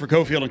of the week for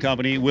Cofield and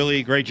Company.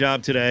 Willie, great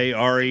job today.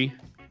 Ari,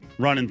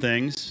 running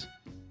things.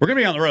 We're going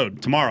to be on the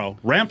road tomorrow.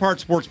 Rampart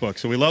Sportsbook.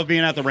 So we love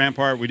being at the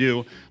Rampart. We do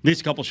at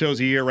least a couple shows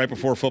a year right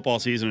before football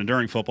season and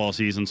during football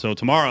season. So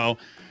tomorrow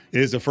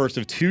is the first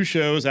of 2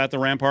 shows at the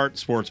Rampart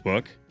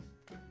Sportsbook.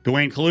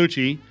 Dwayne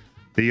Colucci,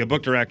 the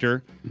book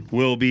director,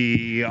 will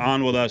be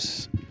on with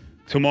us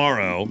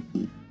tomorrow.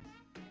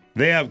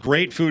 They have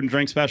great food and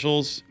drink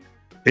specials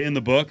in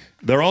the book.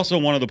 They're also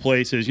one of the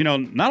places,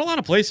 not a lot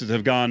of places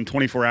have gone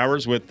 24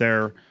 hours with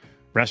their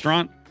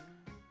restaurant.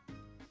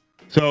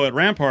 So at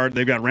Rampart,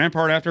 they've got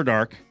Rampart After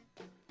Dark,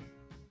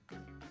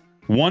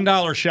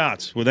 $1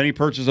 shots with any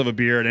purchase of a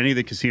beer at any of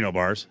the casino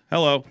bars.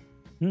 Hello.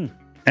 And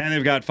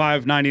they've got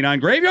 $5.99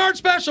 graveyard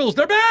specials.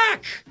 They're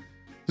back.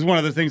 This is one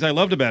of the things I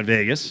loved about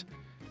Vegas.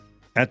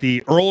 At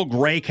the Earl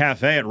Grey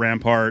Cafe at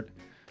Rampart,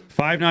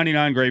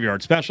 $5.99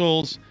 graveyard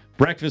specials,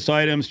 breakfast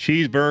items,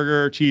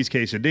 cheeseburger, cheese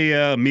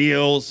quesadilla,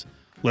 meals.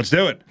 Let's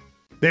do it.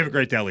 They have a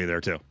great deli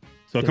there, too.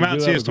 So come out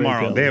and see us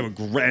tomorrow. They have a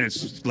great, and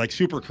it's like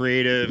super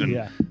creative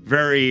and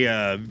very,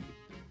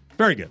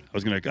 very good. I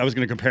was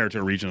gonna compare it to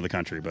a region of the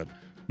country, but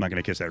I'm not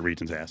gonna kiss that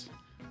region's ass.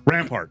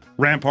 Rampart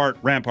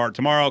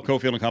tomorrow.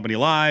 Cofield and Company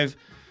live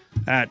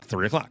at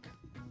 3:00.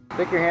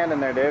 Stick your hand in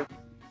there, Dave.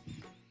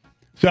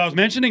 So I was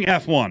mentioning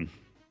F1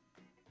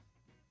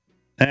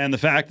 and the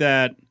fact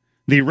that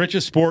the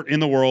richest sport in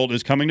the world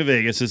is coming to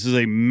Vegas. This is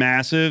a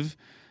massive,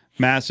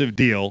 massive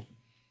deal.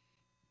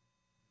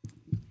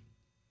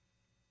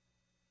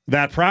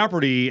 That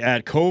property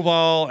at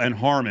Koval and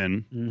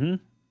Harmon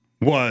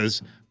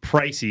was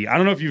pricey. I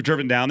don't know if you've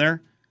driven down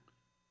there.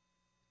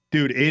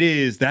 Dude, it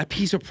is that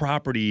piece of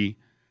property.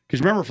 Because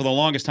remember, for the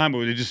longest time,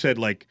 it just said,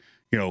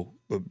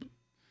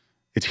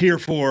 it's here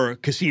for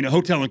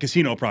hotel and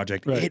casino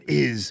project. Right. It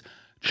is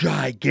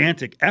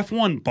gigantic.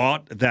 F1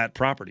 bought that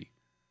property.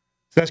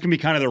 So that's going to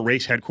be kind of their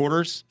race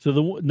headquarters. So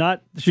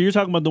you're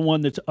talking about the one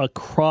that's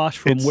across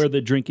from where the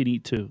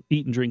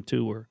eat and drink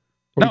to were.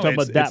 Or no,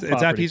 it's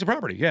that piece of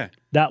property, yeah.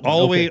 That one,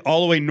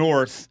 all the way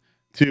north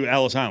to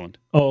Ellis Island.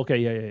 Oh, okay,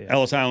 yeah.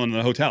 Ellis Island,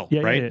 the hotel,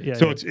 right? Yeah,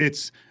 so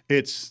it's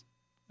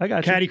I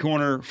got caddy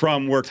corner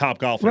from where Top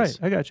Golf is. Right,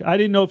 I got you. I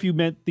didn't know if you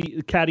meant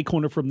the caddy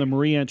corner from the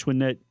Marie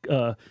Antoinette.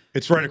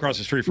 It's right across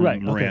the street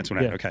from Marie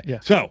Antoinette. Okay. Yeah.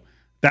 So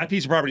that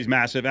piece of property is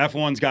massive.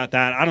 F1's got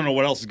that. I don't know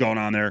what else is going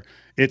on there.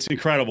 It's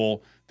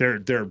incredible.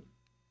 They're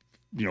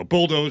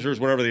bulldozers,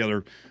 whatever the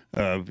other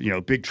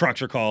big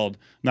trucks are called.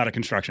 Not a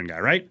construction guy,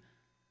 right?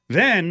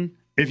 Then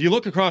if you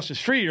look across the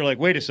street, you're like,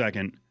 wait a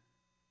second.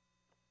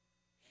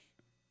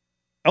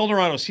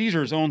 Eldorado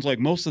Caesars owns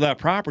most of that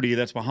property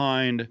that's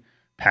behind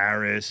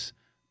Paris,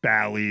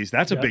 Bally's.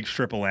 That's a big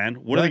strip of land.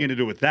 What are they going to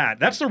do with that?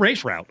 That's the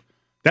race route.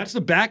 That's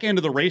the back end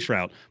of the race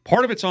route.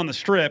 Part of it's on the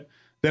strip,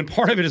 then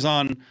part of it is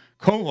on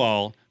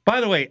Koval.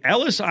 By the way,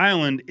 Ellis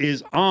Island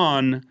is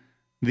on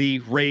the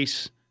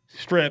race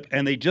strip,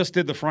 and they just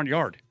did the front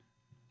yard.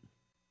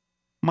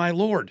 My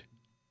Lord.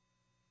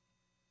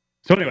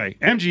 So anyway,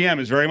 MGM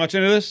is very much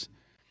into this.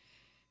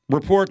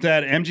 Report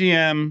that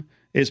MGM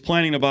is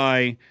planning to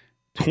buy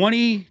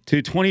 $20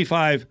 to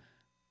 $25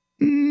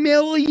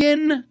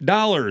 million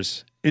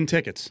in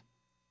tickets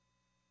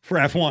for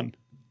F1.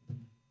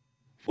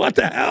 What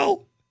the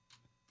hell?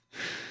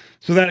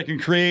 So that it can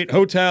create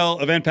hotel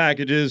event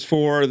packages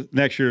for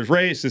next year's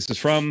race. This is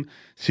from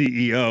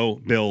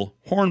CEO Bill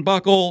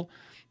Hornbuckle.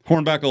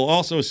 Hornbuckle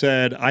also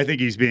said, I think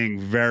he's being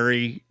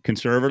very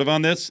conservative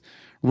on this.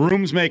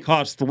 Rooms may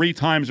cost 3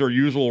 times their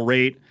usual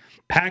rate.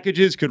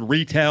 Packages could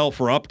retail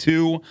for up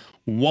to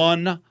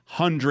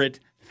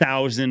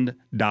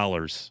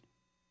 $100,000.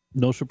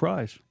 No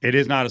surprise. It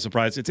is not a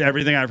surprise. It's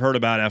everything I've heard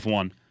about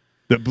F1.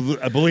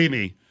 Believe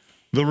me,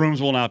 the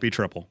rooms will not be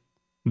triple.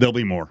 There'll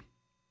be more.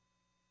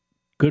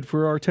 Good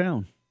for our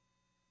town.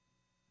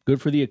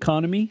 Good for the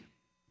economy.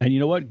 And you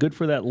know what? Good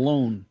for that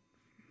loan.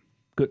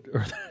 Good.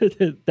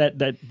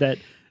 That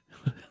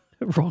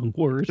wrong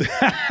word.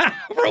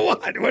 For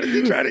what? What are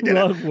you trying to get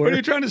out? What are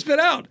you trying to spit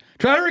out?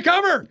 Try to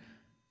recover.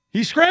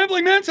 He's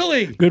scrambling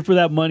mentally. Good for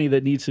that money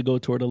that needs to go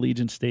toward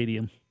Allegiant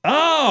Stadium.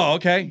 Oh,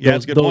 okay. Yeah,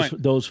 that's a good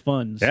point. Those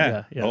funds.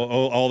 Yeah.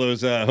 All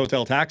those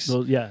hotel tax.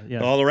 All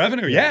the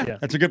revenue. Yeah,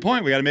 that's a good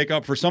point. We got to make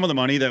up for some of the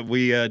money that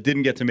we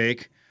didn't get to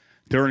make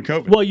during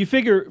COVID. Well, you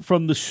figure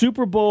from the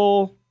Super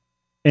Bowl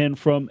and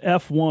from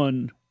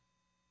F1,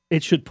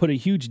 it should put a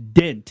huge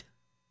dent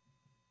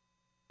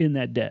in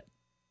that debt,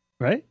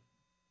 right?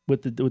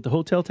 With the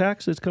hotel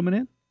tax that's coming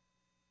in?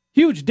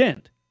 Huge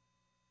dent.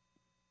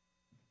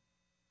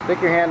 Stick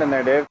your hand in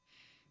there, Dave.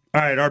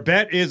 All right, our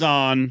bet is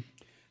on.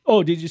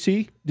 Oh, did you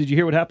see? Did you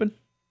hear what happened?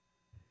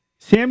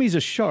 Sammy's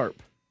a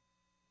sharp.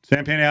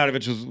 Sam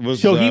Panayotovich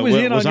was so he was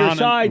in on your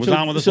side. Was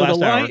on with us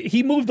last hour.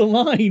 He moved the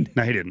line.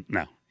 No, he didn't.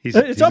 No,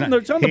 it's on the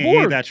board. He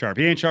ain't that sharp.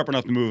 He ain't sharp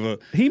enough to move a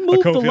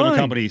Cofield and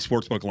Company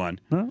sportsbook line.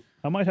 Well,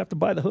 I might have to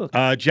buy the hook.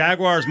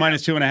 Jaguars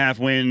 -2.5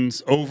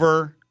 wins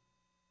over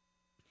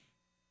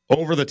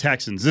over the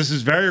Texans. This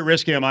is very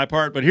risky on my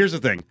part, but here's the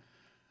thing.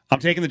 I'm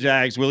taking the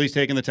Jags. Willie's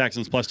taking the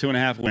Texans plus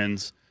 2.5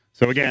 wins.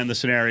 So, again, the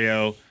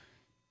scenario,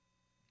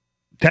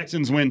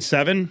 Texans win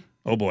 7.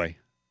 Oh, boy.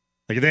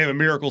 Like, if they have a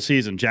miracle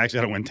season, Jags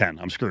got to win 10.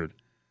 I'm screwed.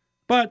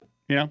 But,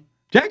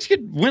 Jags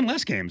could win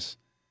less games.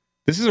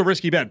 This is a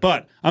risky bet,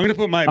 but I'm going to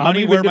put my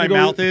money where my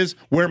mouth is,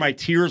 where my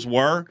tears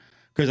were,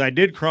 because I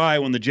did cry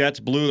when the Jets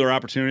blew their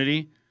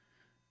opportunity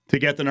to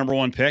get the number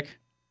 1 pick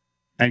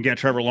and get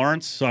Trevor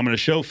Lawrence. So I'm going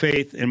to show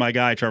faith in my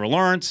guy, Trevor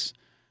Lawrence.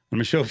 I'm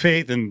going to show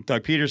faith in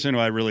Doug Peterson, who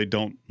I really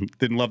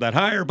didn't love that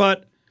hire,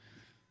 but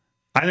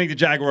I think the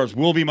Jaguars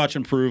will be much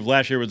improved.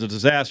 Last year was a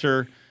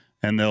disaster,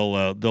 and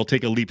they'll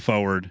take a leap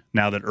forward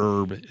now that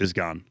Herb is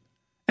gone.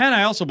 And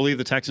I also believe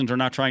the Texans are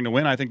not trying to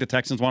win. I think the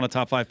Texans want a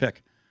top 5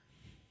 pick.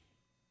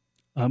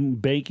 I'm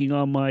banking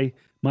on my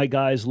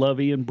guys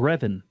Lovey and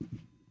Brevin.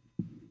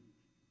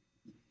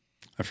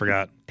 I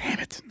forgot. Damn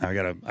it! Now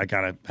I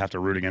gotta have to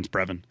root against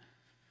Brevin.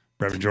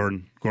 Brevin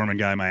Jordan, Gorman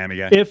guy, Miami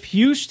guy. If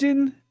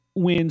Houston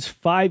wins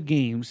 5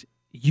 games,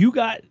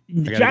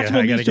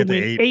 Jacksonville needs to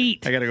win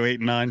 8. I gotta go 8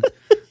 and 9.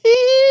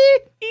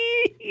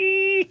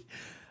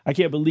 I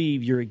can't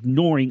believe you're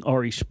ignoring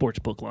Ari's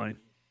sportsbook line.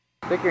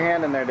 Stick your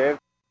hand in there, Dave.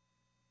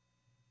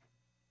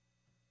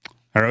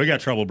 All right, we got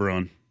trouble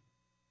brewing.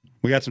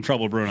 We got some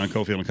trouble brewing on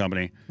Cofield and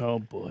Company. Oh,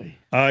 boy.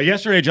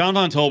 Yesterday, John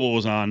Von Tobel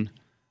was on.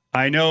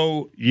 I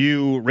know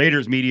you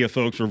Raiders media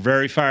folks were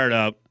very fired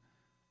up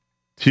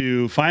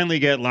to finally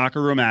get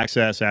locker room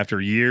access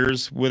after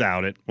years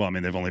without it. Well, I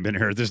mean, they've only been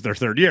here. This is their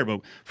 3rd year, but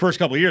first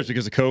couple of years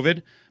because of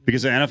COVID,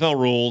 because of NFL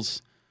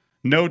rules,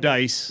 no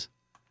dice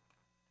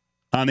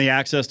on the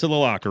access to the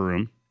locker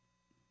room.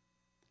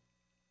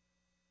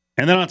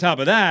 And then on top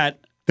of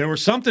that, there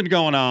was something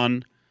going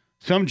on,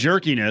 some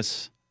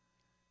jerkiness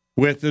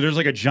with there's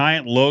like a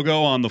giant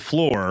logo on the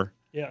floor.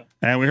 Yeah.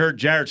 And we heard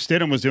Jarrett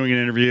Stidham was doing an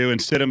interview,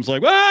 and Stidham's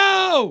like,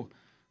 whoa,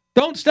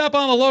 don't step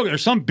on the logo.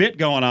 There's some bit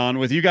going on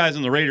with you guys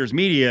in the Raiders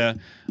media.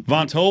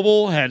 Von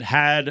Tobel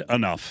had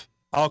enough.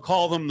 I'll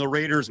call them the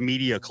Raiders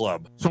Media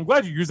Club. So I'm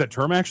glad you used that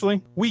term,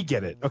 actually. We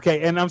get it,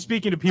 okay? And I'm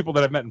speaking to people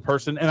that I've met in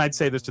person, and I'd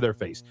say this to their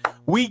face.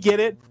 We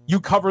get it. You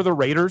cover the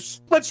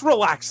Raiders. Let's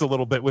relax a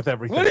little bit with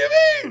everything. What do you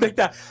mean? Like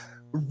that.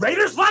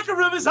 Raiders locker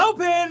room is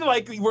open.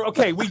 Like, we're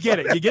okay. We get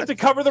it. You get to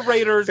cover the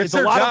Raiders. It's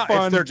a lot of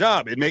fun. It's their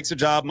job. It makes the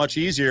job much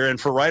easier. And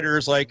for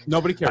writers, like,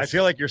 nobody cares. I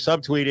feel like you're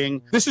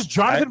subtweeting. This is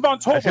Jonathan Von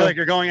Tobel. I feel like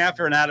you're going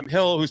after an Adam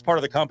Hill who's part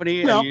of the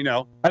company. No, and,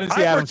 I didn't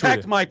see Adam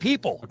protect my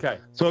people. Okay.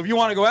 So if you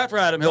want to go after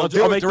Adam Hill, I'll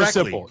do it make this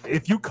directly. simple.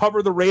 If you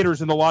cover the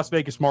Raiders in the Las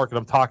Vegas market,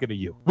 I'm talking to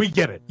you. We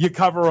get it. You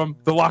cover them.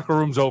 The locker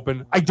room's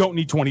open. I don't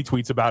need 20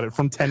 tweets about it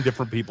from 10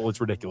 different people. It's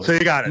ridiculous. So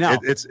you got it. Now,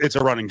 It's a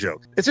running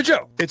joke. It's a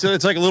joke. It's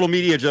like a little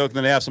media joke. And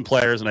then they have some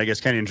players, and I guess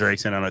Kenyon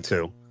Drake's in on it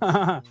too.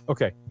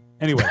 Okay.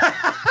 Anyway.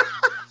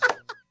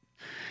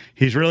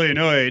 He's really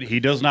annoyed. He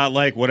does not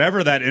like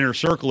whatever that inner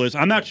circle is.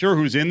 I'm not sure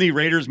who's in the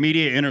Raiders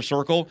media inner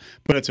circle,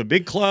 but it's a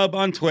big club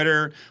on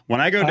Twitter.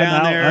 When I go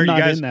down there,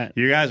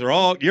 you guys are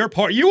all you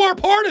are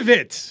part of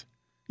it.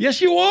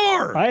 Yes, you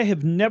are. I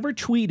have never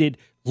tweeted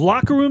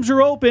locker rooms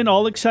are open,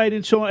 all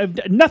excited. So I've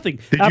nothing.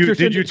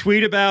 Did you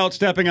tweet about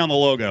stepping on the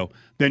logo?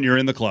 Then you're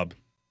in the club.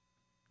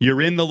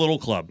 You're in the little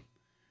club,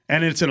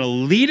 and it's an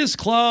elitist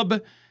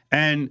club.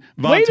 And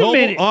Von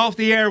Tobel off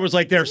the air was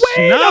like, they're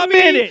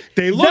snobby.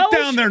 They look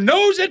down their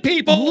nose at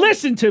people.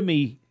 Listen to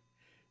me.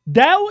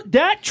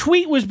 That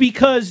tweet was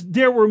because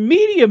there were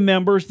media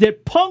members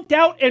that punked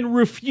out and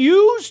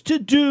refused to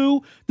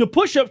do the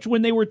push-ups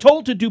when they were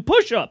told to do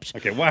push-ups.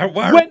 Okay, why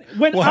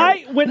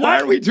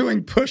are we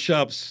doing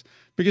push-ups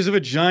because of a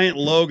giant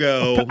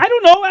logo? I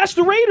don't know. Ask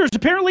the Raiders.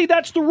 Apparently,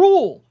 that's the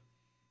rule.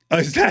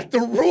 Is that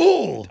the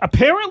rule?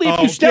 Apparently,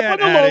 if you step on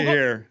the logo.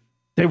 Here.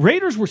 The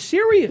Raiders were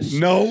serious.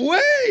 No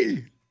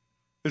way.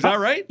 Is that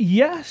right?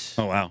 Yes.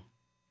 Oh, wow.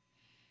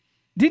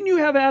 Didn't you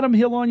have Adam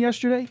Hill on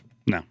yesterday?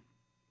 No.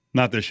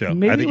 Not this show.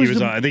 Maybe I think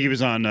he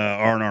was on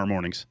R&R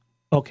Mornings.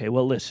 Okay,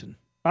 well, listen.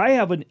 I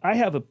have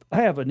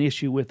an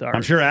issue with our.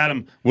 I'm sure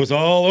Adam was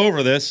all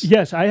over this.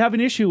 Yes, I have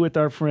an issue with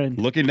our friend.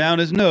 Looking down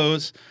his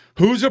nose.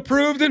 Who's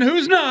approved and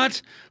who's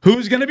not?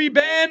 Who's going to be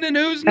banned and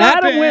who's not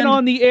Adam banned? went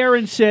on the air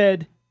and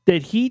said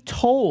that he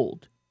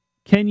told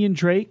Kenyon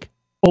Drake,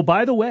 oh,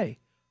 by the way,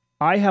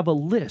 I have a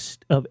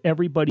list of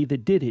everybody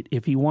that did it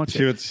if he wants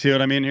it. See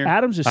what I mean here?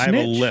 Adam's a snitch. I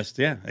have a list.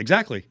 Yeah,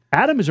 exactly.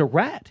 Adam is a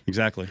rat.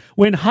 Exactly.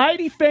 When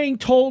Heidi Fang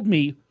told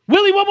me,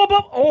 Willie,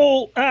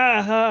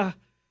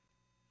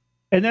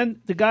 and then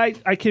the guy,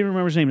 I can't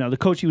remember his name now, the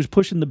coach, he was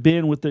pushing the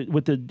bin with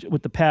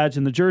the pads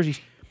and the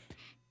jerseys.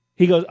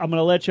 He goes, I'm going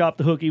to let you off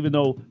the hook even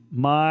though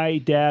my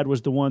dad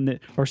was the one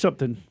that, or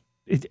something,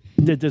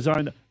 that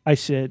designed. I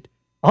said,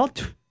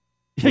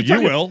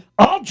 you will.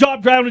 I'll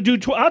drop down and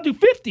I'll do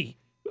 50.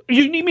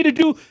 You need me to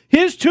do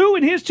his two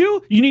and his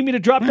two? You need me to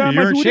drop down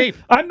you're my in two? shape.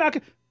 I'm not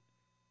going to.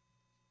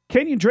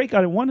 Kenyon Drake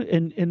got it one,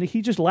 and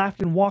he just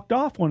laughed and walked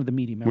off one of the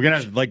media members. We're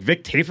going to have like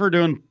Vic Tafur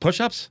doing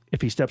push-ups?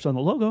 If he steps on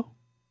the logo.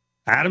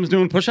 Adam's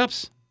doing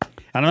push-ups?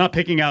 I'm not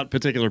picking out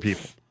particular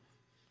people.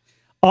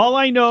 All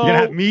I know, You're gonna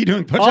have me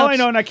doing push-ups? all I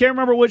know, and I can't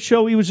remember what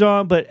show he was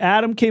on, but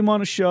Adam came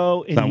on a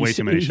show and It's on way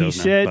too many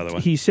shows now, by the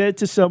way. he said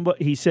to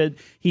somebody, he said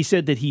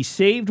that he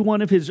saved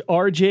one of his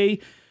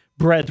RJ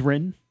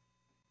brethren,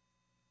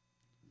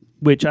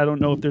 which I don't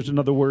know if there's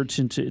another word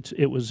since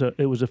it was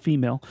a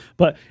female,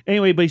 but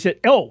anyway, but he said,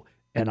 "Oh,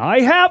 and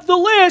I have the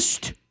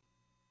list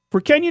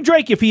for Kenyon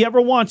Drake if he ever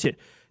wants it."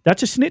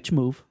 That's a snitch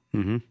move.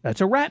 Mm-hmm.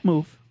 That's a rat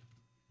move.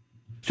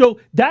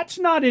 So that's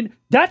not in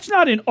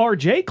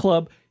RJ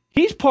club.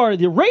 He's part of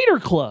the Raider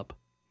club.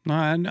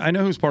 I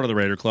know who's part of the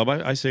Raider club.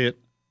 I see it.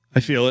 I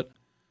feel it.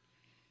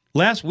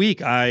 Last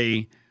week,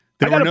 I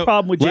got a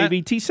problem with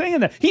JVT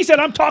saying that. He said,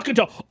 I'm talking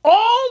to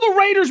all the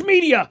Raiders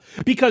media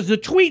because the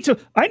tweets.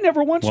 I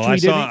never once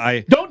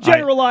tweeted. Don't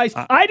generalize.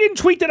 I didn't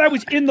tweet that I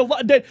was in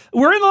that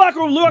we're in the locker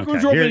room. Locker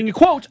room's opening in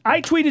quotes.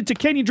 I tweeted to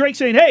Kenyon Drake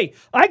saying, "Hey,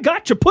 I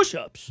got your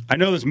push-ups." I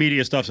know this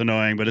media stuff's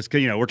annoying, but it's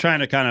we're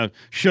trying to kind of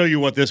show you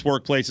what this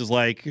workplace is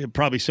like.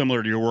 Probably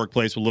similar to your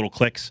workplace with little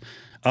clicks.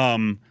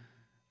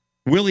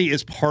 Willie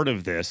is part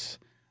of this.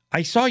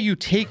 I saw you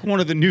take one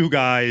of the new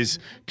guys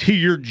to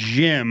your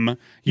gym.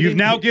 You've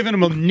now given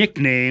him a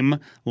nickname,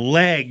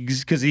 Legs,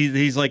 because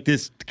he's like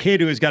this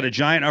kid who has got a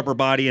giant upper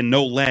body and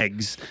no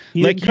legs.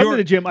 He didn't come to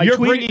the gym. You're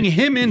bringing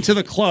him into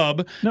the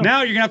club. No. Now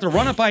you're going to have to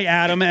run it by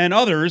Adam and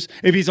others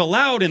if he's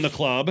allowed in the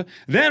club.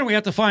 Then we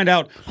have to find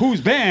out who's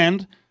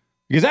banned,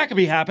 because that could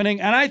be happening.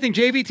 And I think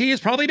JVT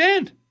is probably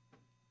banned.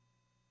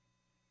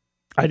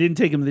 I didn't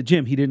take him to the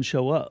gym. He didn't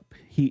show up.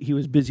 He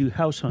was busy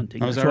house hunting.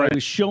 That's why I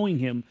was showing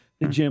him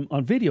the gym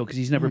on video because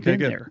he's never been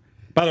there.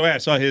 By the way, I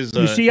saw his.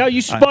 You see how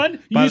you spun?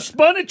 You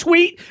spun a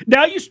tweet.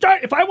 Now you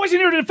start. If I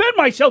wasn't here to defend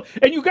myself,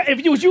 and if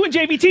it was you and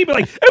JVT, be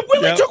like, "Hey,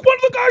 Willie took one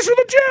of the guys from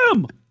the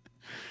gym."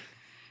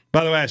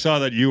 By the way, I saw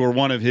that you were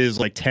one of his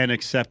 10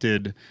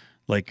 accepted,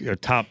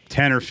 top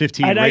 10 or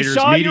 15 and Raiders media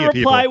people. And I saw your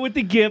reply people. with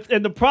the gift,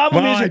 and the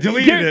problem is I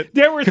deleted it.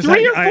 There were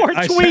 3 or 4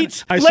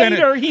 tweets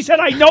later. He said,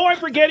 "I know I'm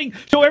forgetting,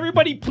 so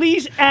everybody,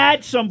 please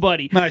add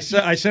somebody." I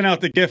sent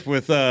out the gift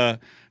with.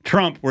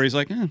 Trump, where he's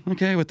like,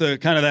 okay, with the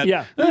kind of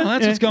that,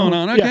 that's what's going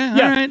on.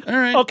 Okay, all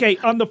right. Okay,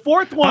 on the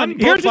fourth one,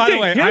 by the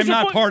way, I'm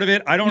not part of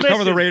it. I don't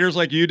cover the Raiders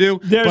like you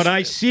do, but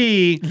I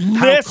see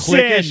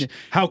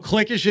how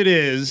cliquish it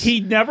is.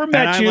 He never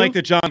met and you. I like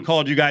that John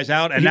called you guys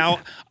out, and now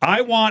I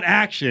want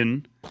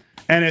action.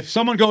 And if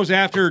someone goes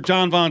after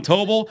John Von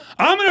Tobel,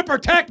 I'm going to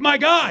protect my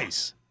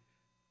guys.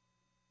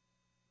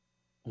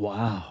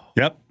 Wow.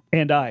 Yep.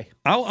 And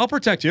I'll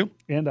protect you.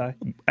 And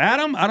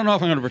Adam, I don't know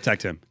if I'm going to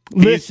protect him.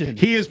 Listen.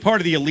 He is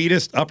part of the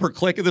elitist upper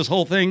clique of this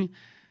whole thing.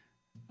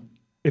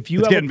 If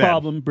you have a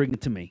problem, bring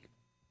it to me.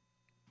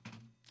 I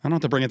don't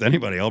have to bring it to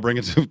anybody. I'll bring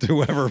it to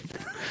whoever.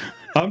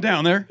 I'm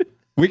down there.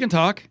 We can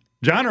talk.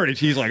 John already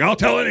teased I'll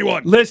tell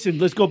anyone. Listen,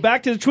 let's go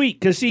back to the tweet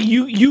because see,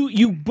 you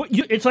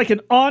it's like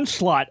an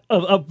onslaught,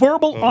 a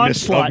verbal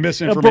onslaught, of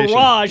misinformation. A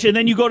barrage, and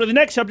then you go to the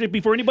next subject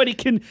before anybody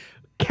can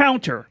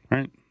counter.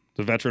 Right,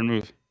 the veteran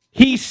move.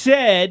 He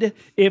said,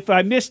 "If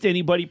I missed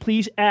anybody,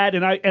 please add."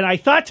 And I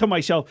thought to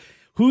myself,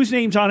 "Whose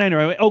name's on enter?"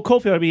 I went, "Oh,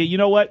 Cofield." I mean, you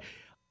know what?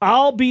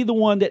 I'll be the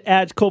one that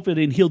adds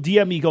Cofield, and he'll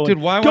DM me going, "Dude,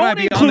 why would don't I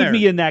be include on there?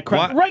 me in that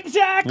crowd." Right,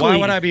 exactly. Why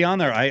would I be on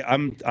there?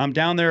 I'm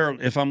down there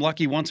if I'm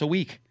lucky once a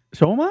week.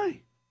 So am I.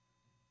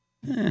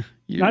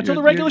 Not till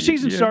the regular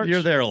season starts.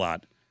 You're there a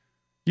lot.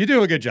 You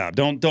do a good job.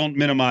 Don't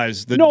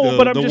minimize the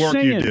work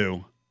saying, you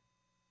do.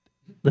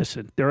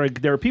 Listen, there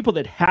are people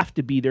that have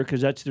to be there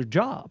because that's their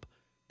job.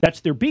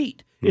 That's their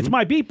beat. Mm-hmm. It's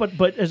my beat,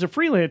 but as a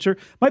freelancer,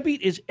 my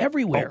beat is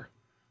everywhere. Oh.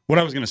 What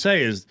I was going to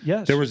say is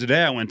yes. There was a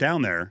day I went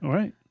down there. All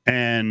right.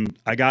 And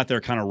I got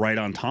there kind of right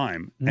on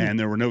time, and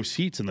there were no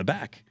seats in the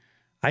back.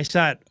 I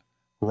sat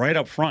right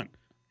up front,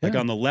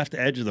 on the left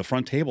edge of the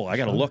front table. I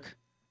got to look.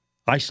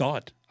 I saw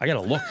it. I got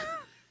to look.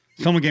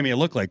 Someone gave me a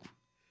look like, what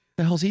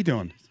the hell's he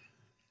doing?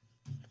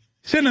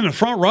 Sitting in the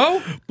front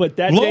row? But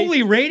that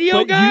lowly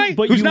radio guy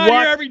who's not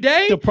here every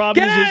day? The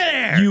problem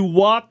is you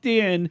walked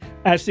in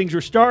as things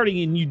were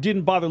starting and you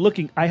didn't bother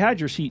looking. I had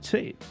your seat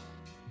saved.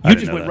 You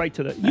just went right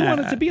to the... You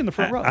wanted to be in the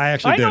front row. I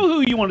actually did. I know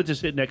who you wanted to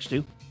sit next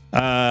to.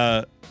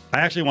 I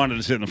actually wanted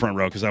to sit in the front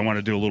row because I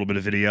wanted to do a little bit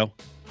of video.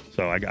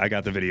 So I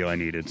got the video I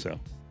needed. So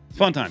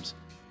fun times.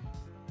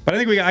 But I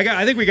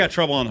think we got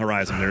trouble on the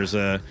horizon.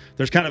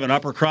 There's kind of an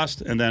upper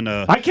crust, and then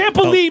I can't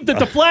believe that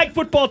the flag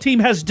football team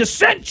has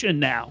dissension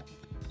now.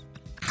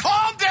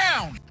 Calm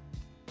down.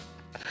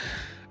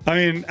 I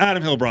mean,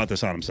 Adam Hill brought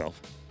this on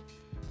himself.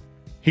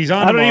 He's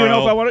on. I don't even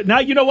know if I want to. Now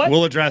you know what?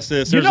 We'll address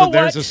this.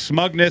 There's a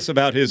smugness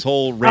about his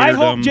whole Raiderdom. I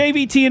hope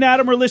JVT and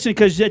Adam are listening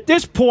because at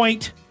this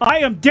point, I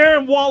am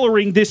Darren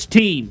Wallering this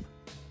team.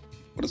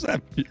 What does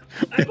that mean?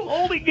 I'm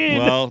holding in.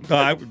 Well,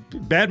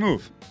 bad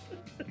move.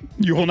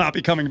 You will not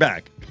be coming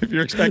back. If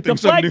you're expecting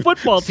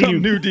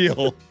some new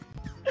deal,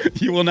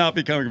 you will not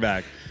be coming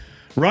back.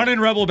 Running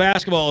Rebel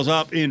basketball is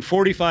up in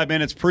 45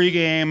 minutes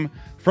pregame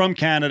from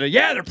Canada.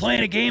 Yeah, they're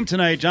playing a game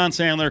tonight. John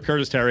Sandler,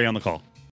 Curtis Terry on the call.